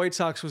year with the White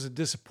Sox was a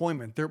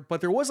disappointment but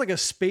there was like a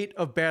spate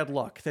of bad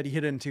luck that he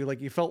hit into.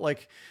 Like you felt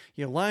like,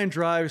 line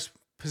drives,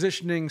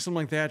 positioning, something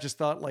like that. Just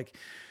thought like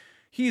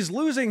he's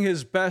losing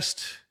his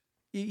best.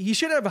 He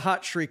should have a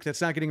hot streak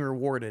that's not getting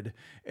rewarded.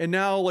 And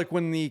now like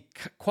when the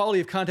quality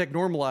of contact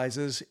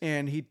normalizes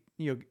and he,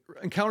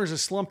 encounters a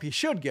slump he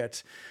should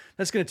get,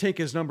 that's going to take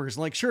his numbers.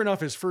 And like, sure enough,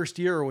 his first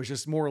year was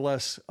just more or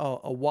less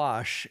a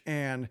wash.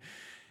 And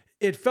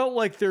it felt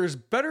like there's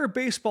better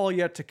baseball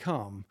yet to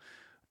come,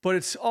 but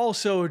it's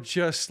also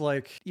just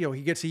like,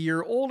 he gets a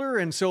year older.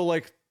 And so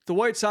like the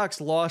White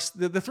Sox lost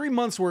the 3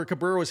 months where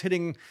Cabrera was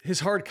hitting his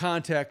hard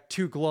contact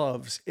 2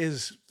 gloves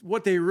is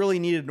what they really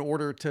needed in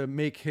order to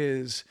make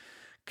his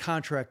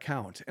contract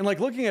count. And like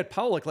looking at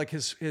Pollock, like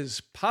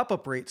his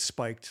pop-up rate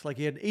spiked, like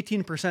he had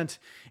 18%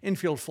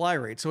 infield fly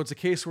rate. So it's a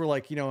case where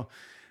like,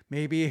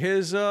 maybe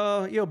his,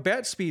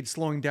 bat speed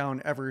slowing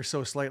down ever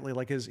so slightly,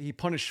 like he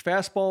punished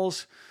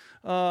fastballs,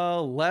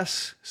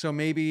 less. So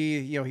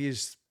maybe,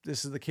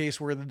 this is the case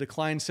where the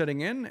decline's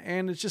setting in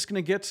and it's just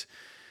going to get,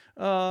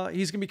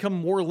 he's going to become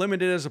more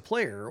limited as a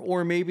player,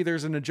 or maybe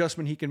there's an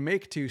adjustment he can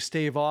make to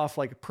stave off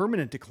like a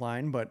permanent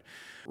decline. But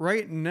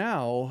right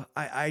now,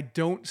 I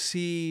don't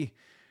see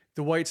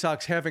the White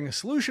Sox having a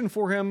solution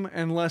for him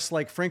unless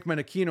like Frank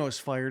Menachino is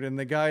fired and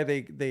the guy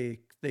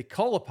they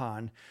call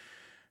upon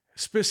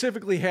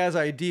specifically has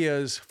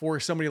ideas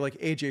for somebody like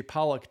AJ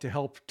Pollock to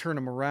help turn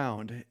him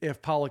around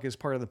if Pollock is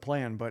part of the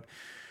plan. But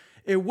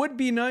it would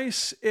be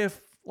nice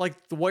if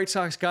like the White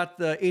Sox got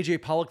the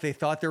AJ Pollock they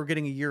thought they were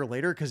getting a year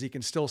later because he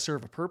can still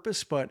serve a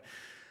purpose. But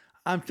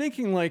I'm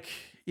thinking like,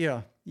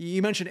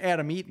 you mentioned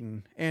Adam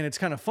Eaton, and it's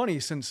kind of funny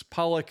since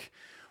Pollock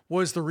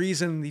was the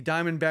reason the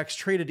Diamondbacks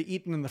traded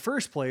Eaton in the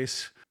first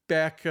place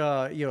back,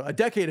 a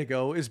decade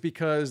ago, is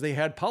because they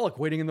had Pollock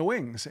waiting in the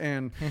wings.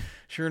 And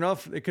sure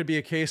enough, it could be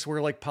a case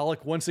where like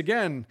Pollock once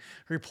again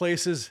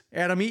replaces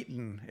Adam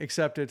Eaton,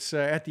 except it's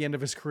at the end of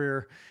his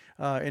career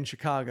in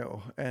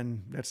Chicago.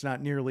 And that's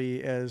not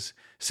nearly as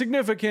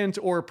significant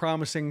or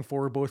promising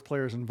for both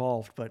players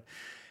involved. But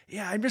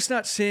yeah, I'm just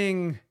not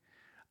seeing,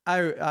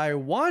 I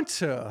want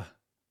to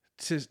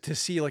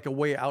see like a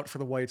way out for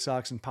the White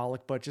Sox and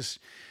Pollock, but just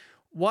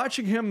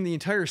watching him the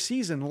entire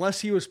season,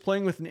 unless he was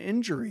playing with an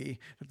injury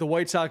that the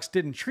White Sox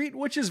didn't treat,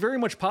 which is very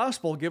much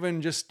possible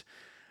given just,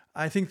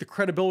 I think, the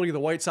credibility the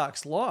White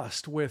Sox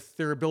lost with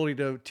their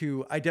ability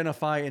to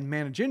identify and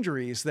manage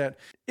injuries, that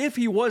if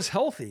he was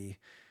healthy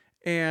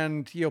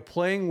and,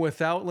 playing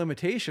without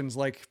limitations,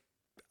 like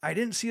I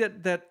didn't see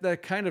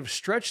that kind of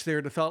stretch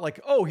there to thought like,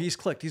 oh, he's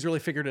clicked. He's really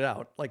figured it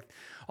out. Like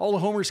all the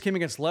homers came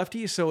against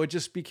lefties. So it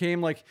just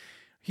became like,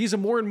 he's a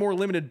more and more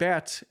limited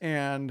bat,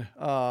 and,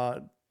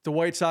 the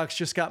White Sox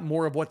just got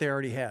more of what they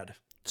already had.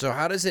 So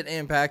how does it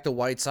impact the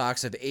White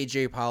Sox if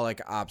AJ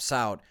Pollock opts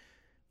out?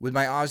 With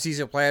my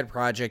offseason plan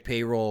project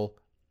payroll,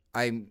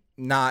 I'm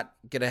not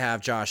going to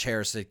have Josh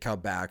Harrison come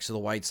back, so the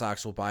White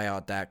Sox will buy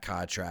out that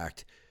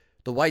contract.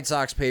 The White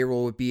Sox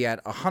payroll would be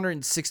at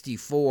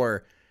 $164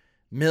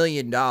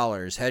 million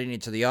heading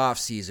into the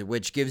offseason,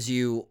 which gives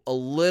you a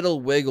little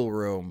wiggle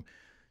room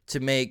to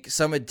make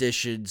some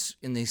additions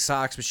in the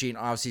Sox Machine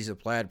offseason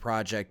plan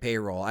project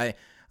payroll.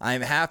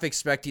 I'm half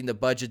expecting the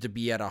budget to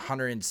be at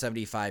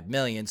 $175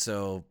 million,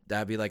 so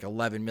that'd be like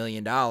 $11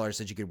 million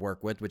that you could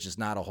work with, which is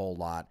not a whole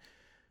lot.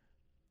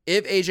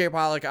 If AJ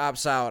Pollock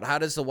opts out, how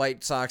does the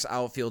White Sox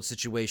outfield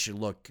situation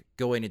look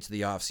going into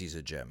the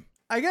offseason, Jim?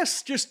 I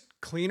guess just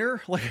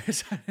cleaner, like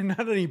it's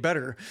not any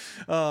better.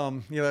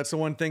 That's the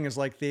one thing is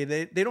like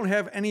they don't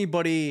have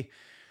anybody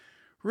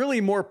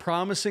really more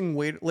promising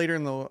waiting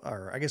in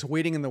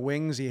the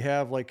wings. You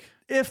have like,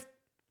 if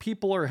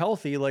people are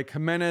healthy, like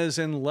Jimenez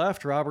in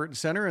left, Robert in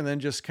center, and then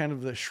just kind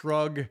of the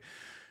shrug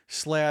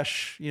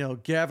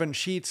 / Gavin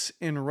Sheets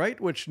in right,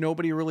 which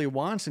nobody really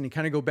wants. And you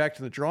kind of go back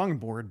to the drawing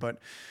board, but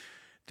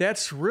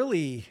that's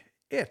really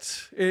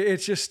it.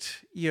 It's just,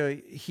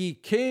 he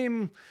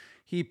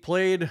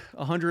played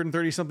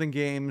 130 something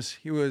games.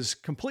 He was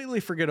completely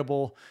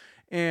forgettable.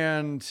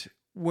 And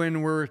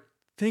when we're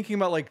thinking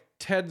about like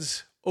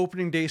Ted's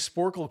opening day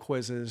Sporkle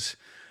quizzes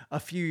a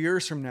few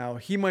years from now,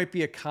 he might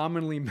be a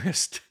commonly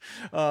missed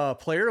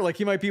player. Like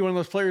he might be one of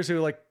those players who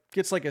like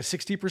gets like a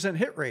 60%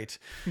 hit rate.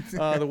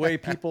 The way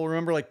people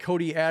remember like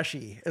Cody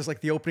Ashe as like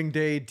the opening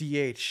day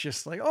DH,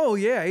 just like, oh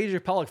yeah,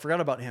 AJ Pollock,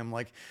 forgot about him.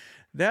 Like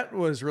that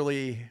was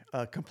really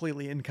a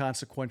completely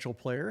inconsequential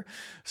player.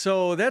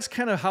 So that's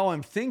kind of how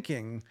I'm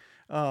thinking.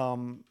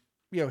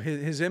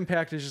 His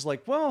impact is just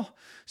like, well,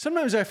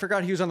 sometimes I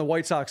forgot he was on the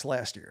White Sox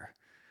last year.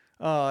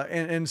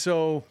 And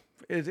so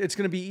it's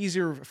going to be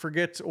easier to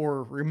forget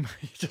or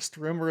just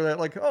remember that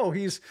like, oh,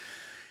 he's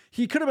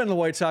he could have been the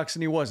White Sox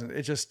and he wasn't.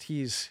 It just,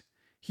 he's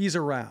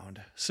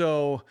around.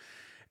 So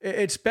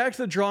it's back to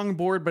the drawing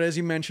board, but as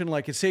you mentioned,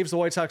 like it saves the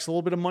White Sox a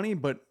little bit of money,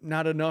 but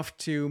not enough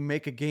to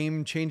make a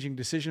game-changing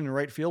decision in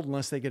right field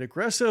unless they get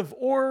aggressive,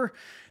 or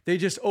they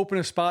just open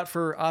a spot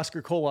for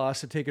Oscar Colas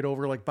to take it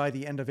over like by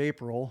the end of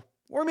April,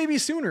 or maybe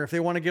sooner if they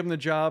want to give him the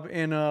job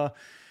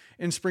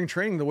in spring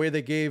training, the way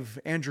they gave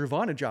Andrew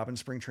Vaughn a job in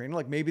spring training.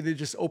 Like maybe they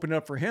just open it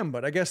up for him.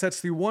 But I guess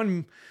that's the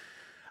one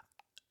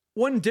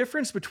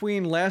difference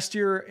between last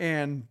year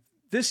and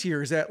this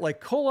year is that like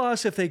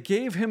Colas, if they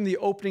gave him the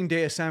opening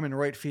day assignment in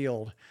right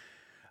field,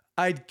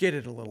 I'd get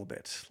it a little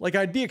bit. Like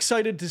I'd be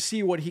excited to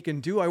see what he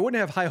can do. I wouldn't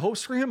have high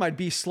hopes for him. I'd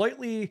be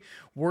slightly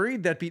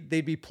worried that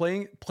they'd be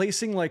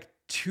placing like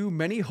too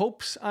many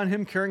hopes on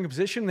him carrying a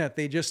position that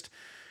they just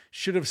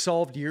should have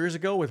solved years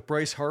ago with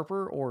Bryce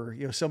Harper or,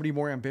 somebody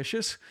more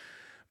ambitious.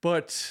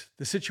 But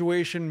the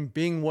situation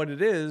being what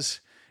it is,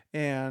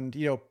 and,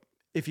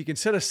 if you can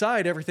set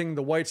aside everything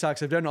the White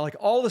Sox have done, like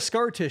all the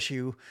scar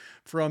tissue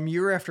from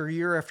year after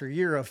year after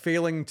year of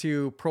failing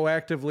to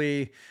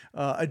proactively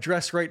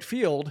address right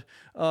field,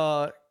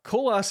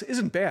 Colas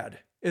isn't bad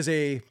as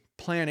a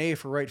plan A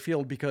for right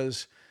field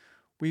because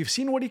we've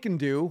seen what he can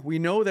do. We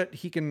know that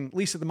he can, at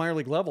least at the minor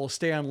league level,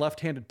 stay on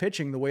left-handed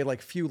pitching the way like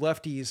few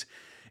lefties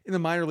in the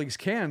minor leagues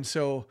can.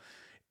 So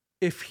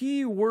if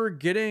he were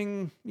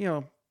getting,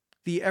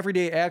 the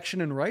everyday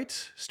action in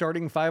right,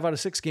 starting 5 out of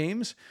 6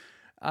 games,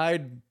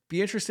 I'd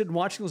be interested in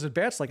watching those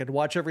at-bats. Like I'd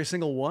watch every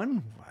single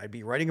one. I'd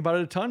be writing about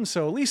it a ton.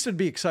 So at least it'd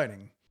be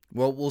exciting.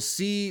 Well, we'll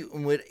see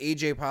what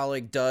AJ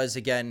Pollock does.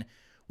 Again,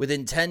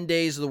 within 10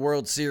 days of the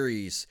World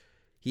Series,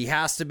 he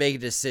has to make a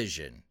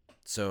decision.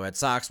 So at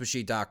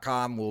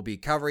SoxMachine.com, we'll be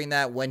covering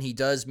that when he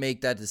does make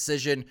that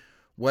decision,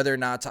 whether or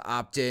not to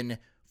opt in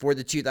for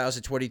the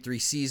 2023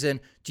 season.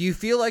 Do you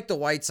feel like the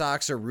White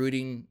Sox are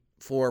rooting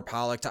for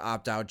Pollock to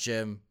opt out,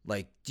 Jim?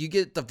 Like, do you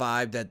get the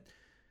vibe that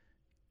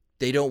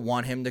they don't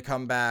want him to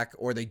come back,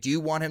 or they do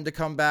want him to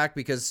come back?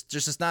 Because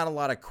there's just not a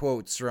lot of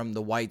quotes from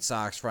the White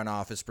Sox front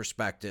office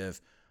perspective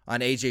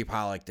on AJ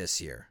Pollock this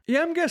year.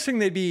 Yeah, I'm guessing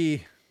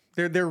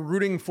they're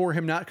rooting for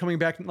him not coming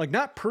back. Like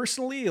not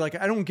personally, like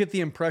I don't get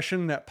the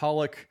impression that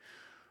Pollock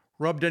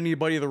rubbed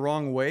anybody the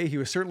wrong way. He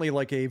was certainly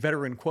like a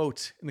veteran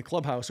quote in the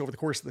clubhouse over the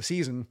course of the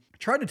season.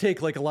 Tried to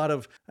take like a lot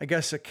of, I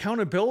guess,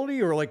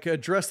 accountability or like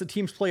address the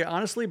team's play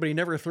honestly, but he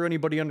never threw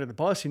anybody under the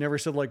bus. He never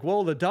said like,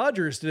 well, the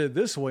Dodgers did it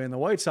this way and the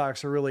White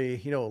Sox are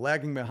really,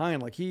 lagging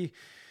behind. Like he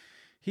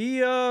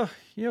kind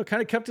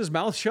of kept his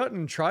mouth shut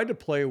and tried to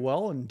play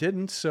well and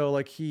didn't. So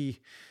like he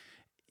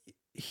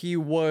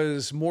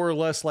was more or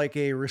less like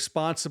a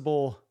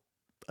responsible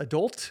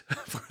adult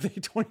for the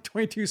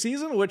 2022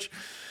 season, which,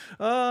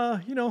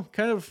 kind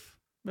of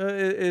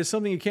is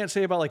something you can't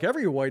say about like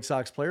every White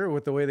Sox player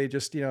with the way they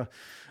just,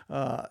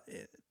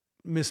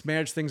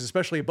 mismanage things,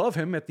 especially above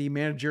him at the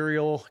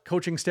managerial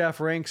coaching staff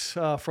ranks,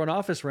 front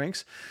office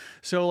ranks.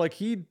 So like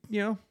he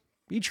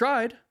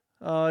tried,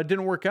 it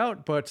didn't work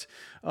out, but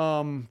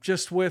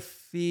just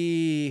with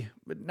the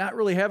not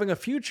really having a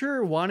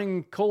future,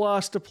 wanting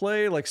Colas to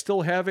play, like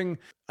still having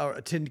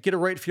to get a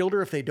right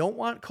fielder if they don't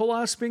want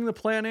Colas being the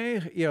plan A,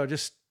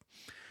 just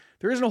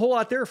there isn't a whole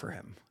lot there for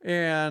him.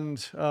 And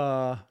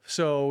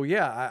so,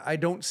 yeah, I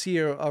don't see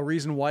a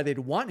reason why they'd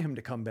want him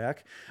to come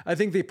back. I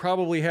think they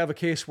probably have a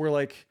case where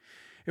like,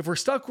 if we're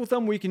stuck with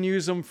them, we can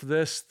use them for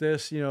this,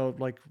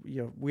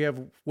 we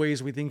have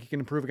ways we think he can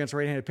improve against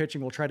right-handed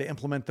pitching. We'll try to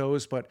implement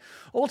those. But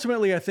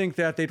ultimately, I think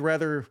that they'd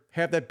rather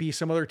have that be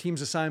some other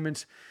team's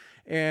assignment,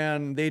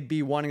 and they'd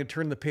be wanting to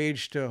turn the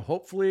page to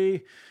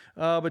hopefully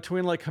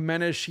between like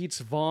Jimenez, Sheets,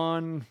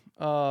 Vaughn,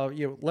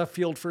 left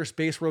field, first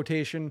base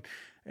rotation,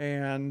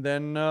 and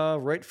then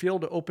right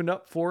field opened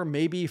up for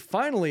maybe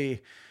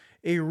finally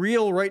a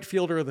real right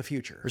fielder of the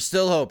future. We're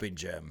still hoping,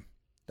 Jim.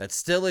 That's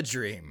still a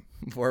dream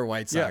for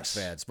White Sox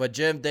fans. But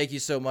Jim, thank you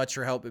so much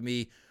for helping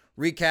me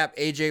recap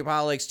AJ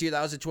Pollock's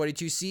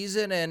 2022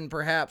 season and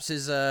perhaps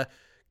his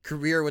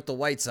career with the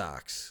White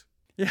Sox.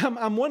 Yeah,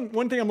 I'm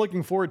one thing I'm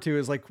looking forward to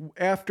is like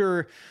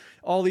after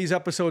all these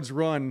episodes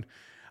run,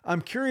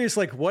 I'm curious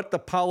like what the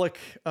Pollock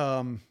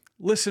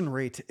listen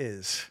rate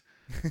is,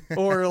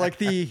 or like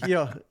the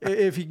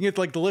if you can get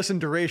like the listen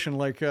duration,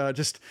 like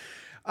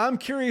I'm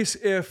curious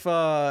if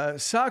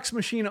Sox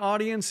Machine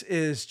audience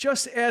is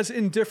just as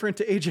indifferent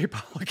to AJ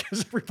Pollock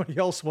as everybody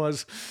else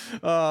was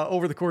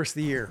over the course of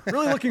the year.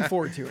 Really looking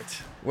forward to it.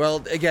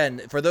 Well,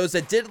 again, for those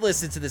that did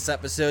listen to this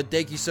episode,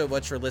 thank you so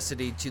much for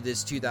listening to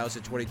this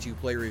 2022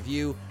 play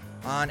review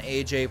on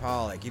AJ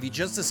Pollock. If you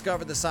just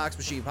discovered the Sox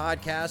Machine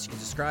podcast, you can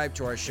subscribe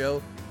to our show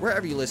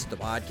wherever you listen to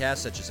podcasts,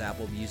 such as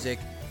Apple Music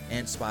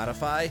and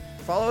Spotify.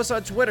 Follow us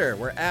on Twitter.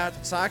 We're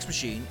at Sox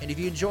Machine. And if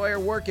you enjoy our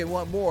work and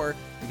want more,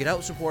 you can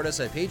help support us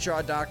at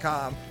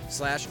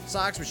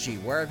patreon.com/Sox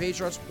Machine, where our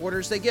Patreon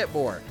supporters, they get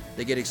more.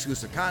 They get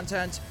exclusive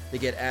content. They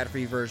get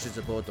ad-free versions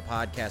of both the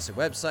podcast and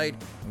website.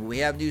 And when we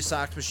have new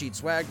Sox Machine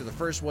swag, they're the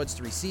first ones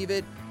to receive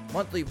it.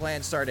 Monthly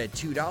plans start at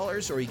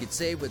 $2, or you can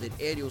save with an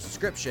annual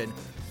subscription.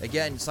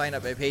 Again, sign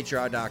up at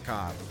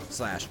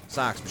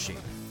patreon.com/Sox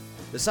Machine.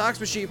 The Sox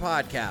Machine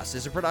Podcast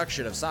is a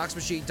production of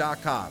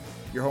SoxMachine.com,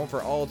 your home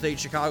for all things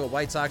Chicago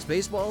White Sox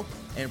baseball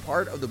and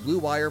part of the Blue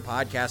Wire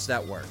Podcast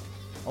Network.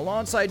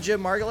 Alongside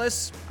Jim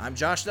Margulis, I'm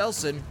Josh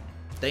Nelson.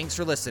 Thanks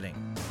for listening.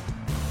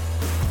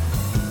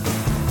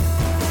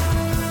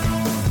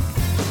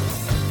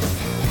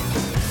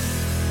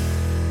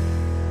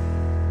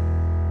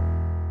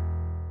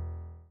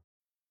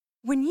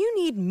 When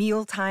you need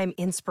mealtime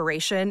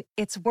inspiration,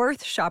 it's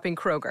worth shopping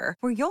Kroger,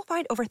 where you'll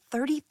find over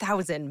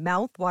 30,000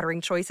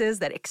 mouth-watering choices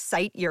that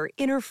excite your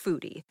inner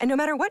foodie. And no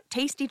matter what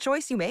tasty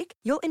choice you make,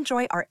 you'll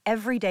enjoy our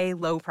everyday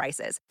low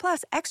prices,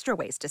 plus extra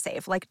ways to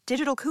save, like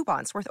digital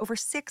coupons worth over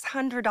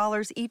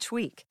 $600 each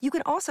week. You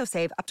can also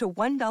save up to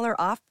 $1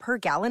 off per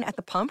gallon at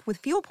the pump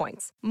with fuel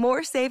points.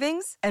 More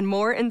savings and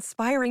more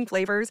inspiring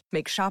flavors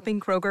make shopping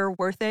Kroger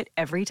worth it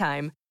every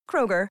time.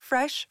 Kroger,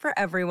 fresh for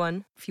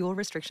everyone. Fuel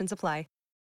restrictions apply.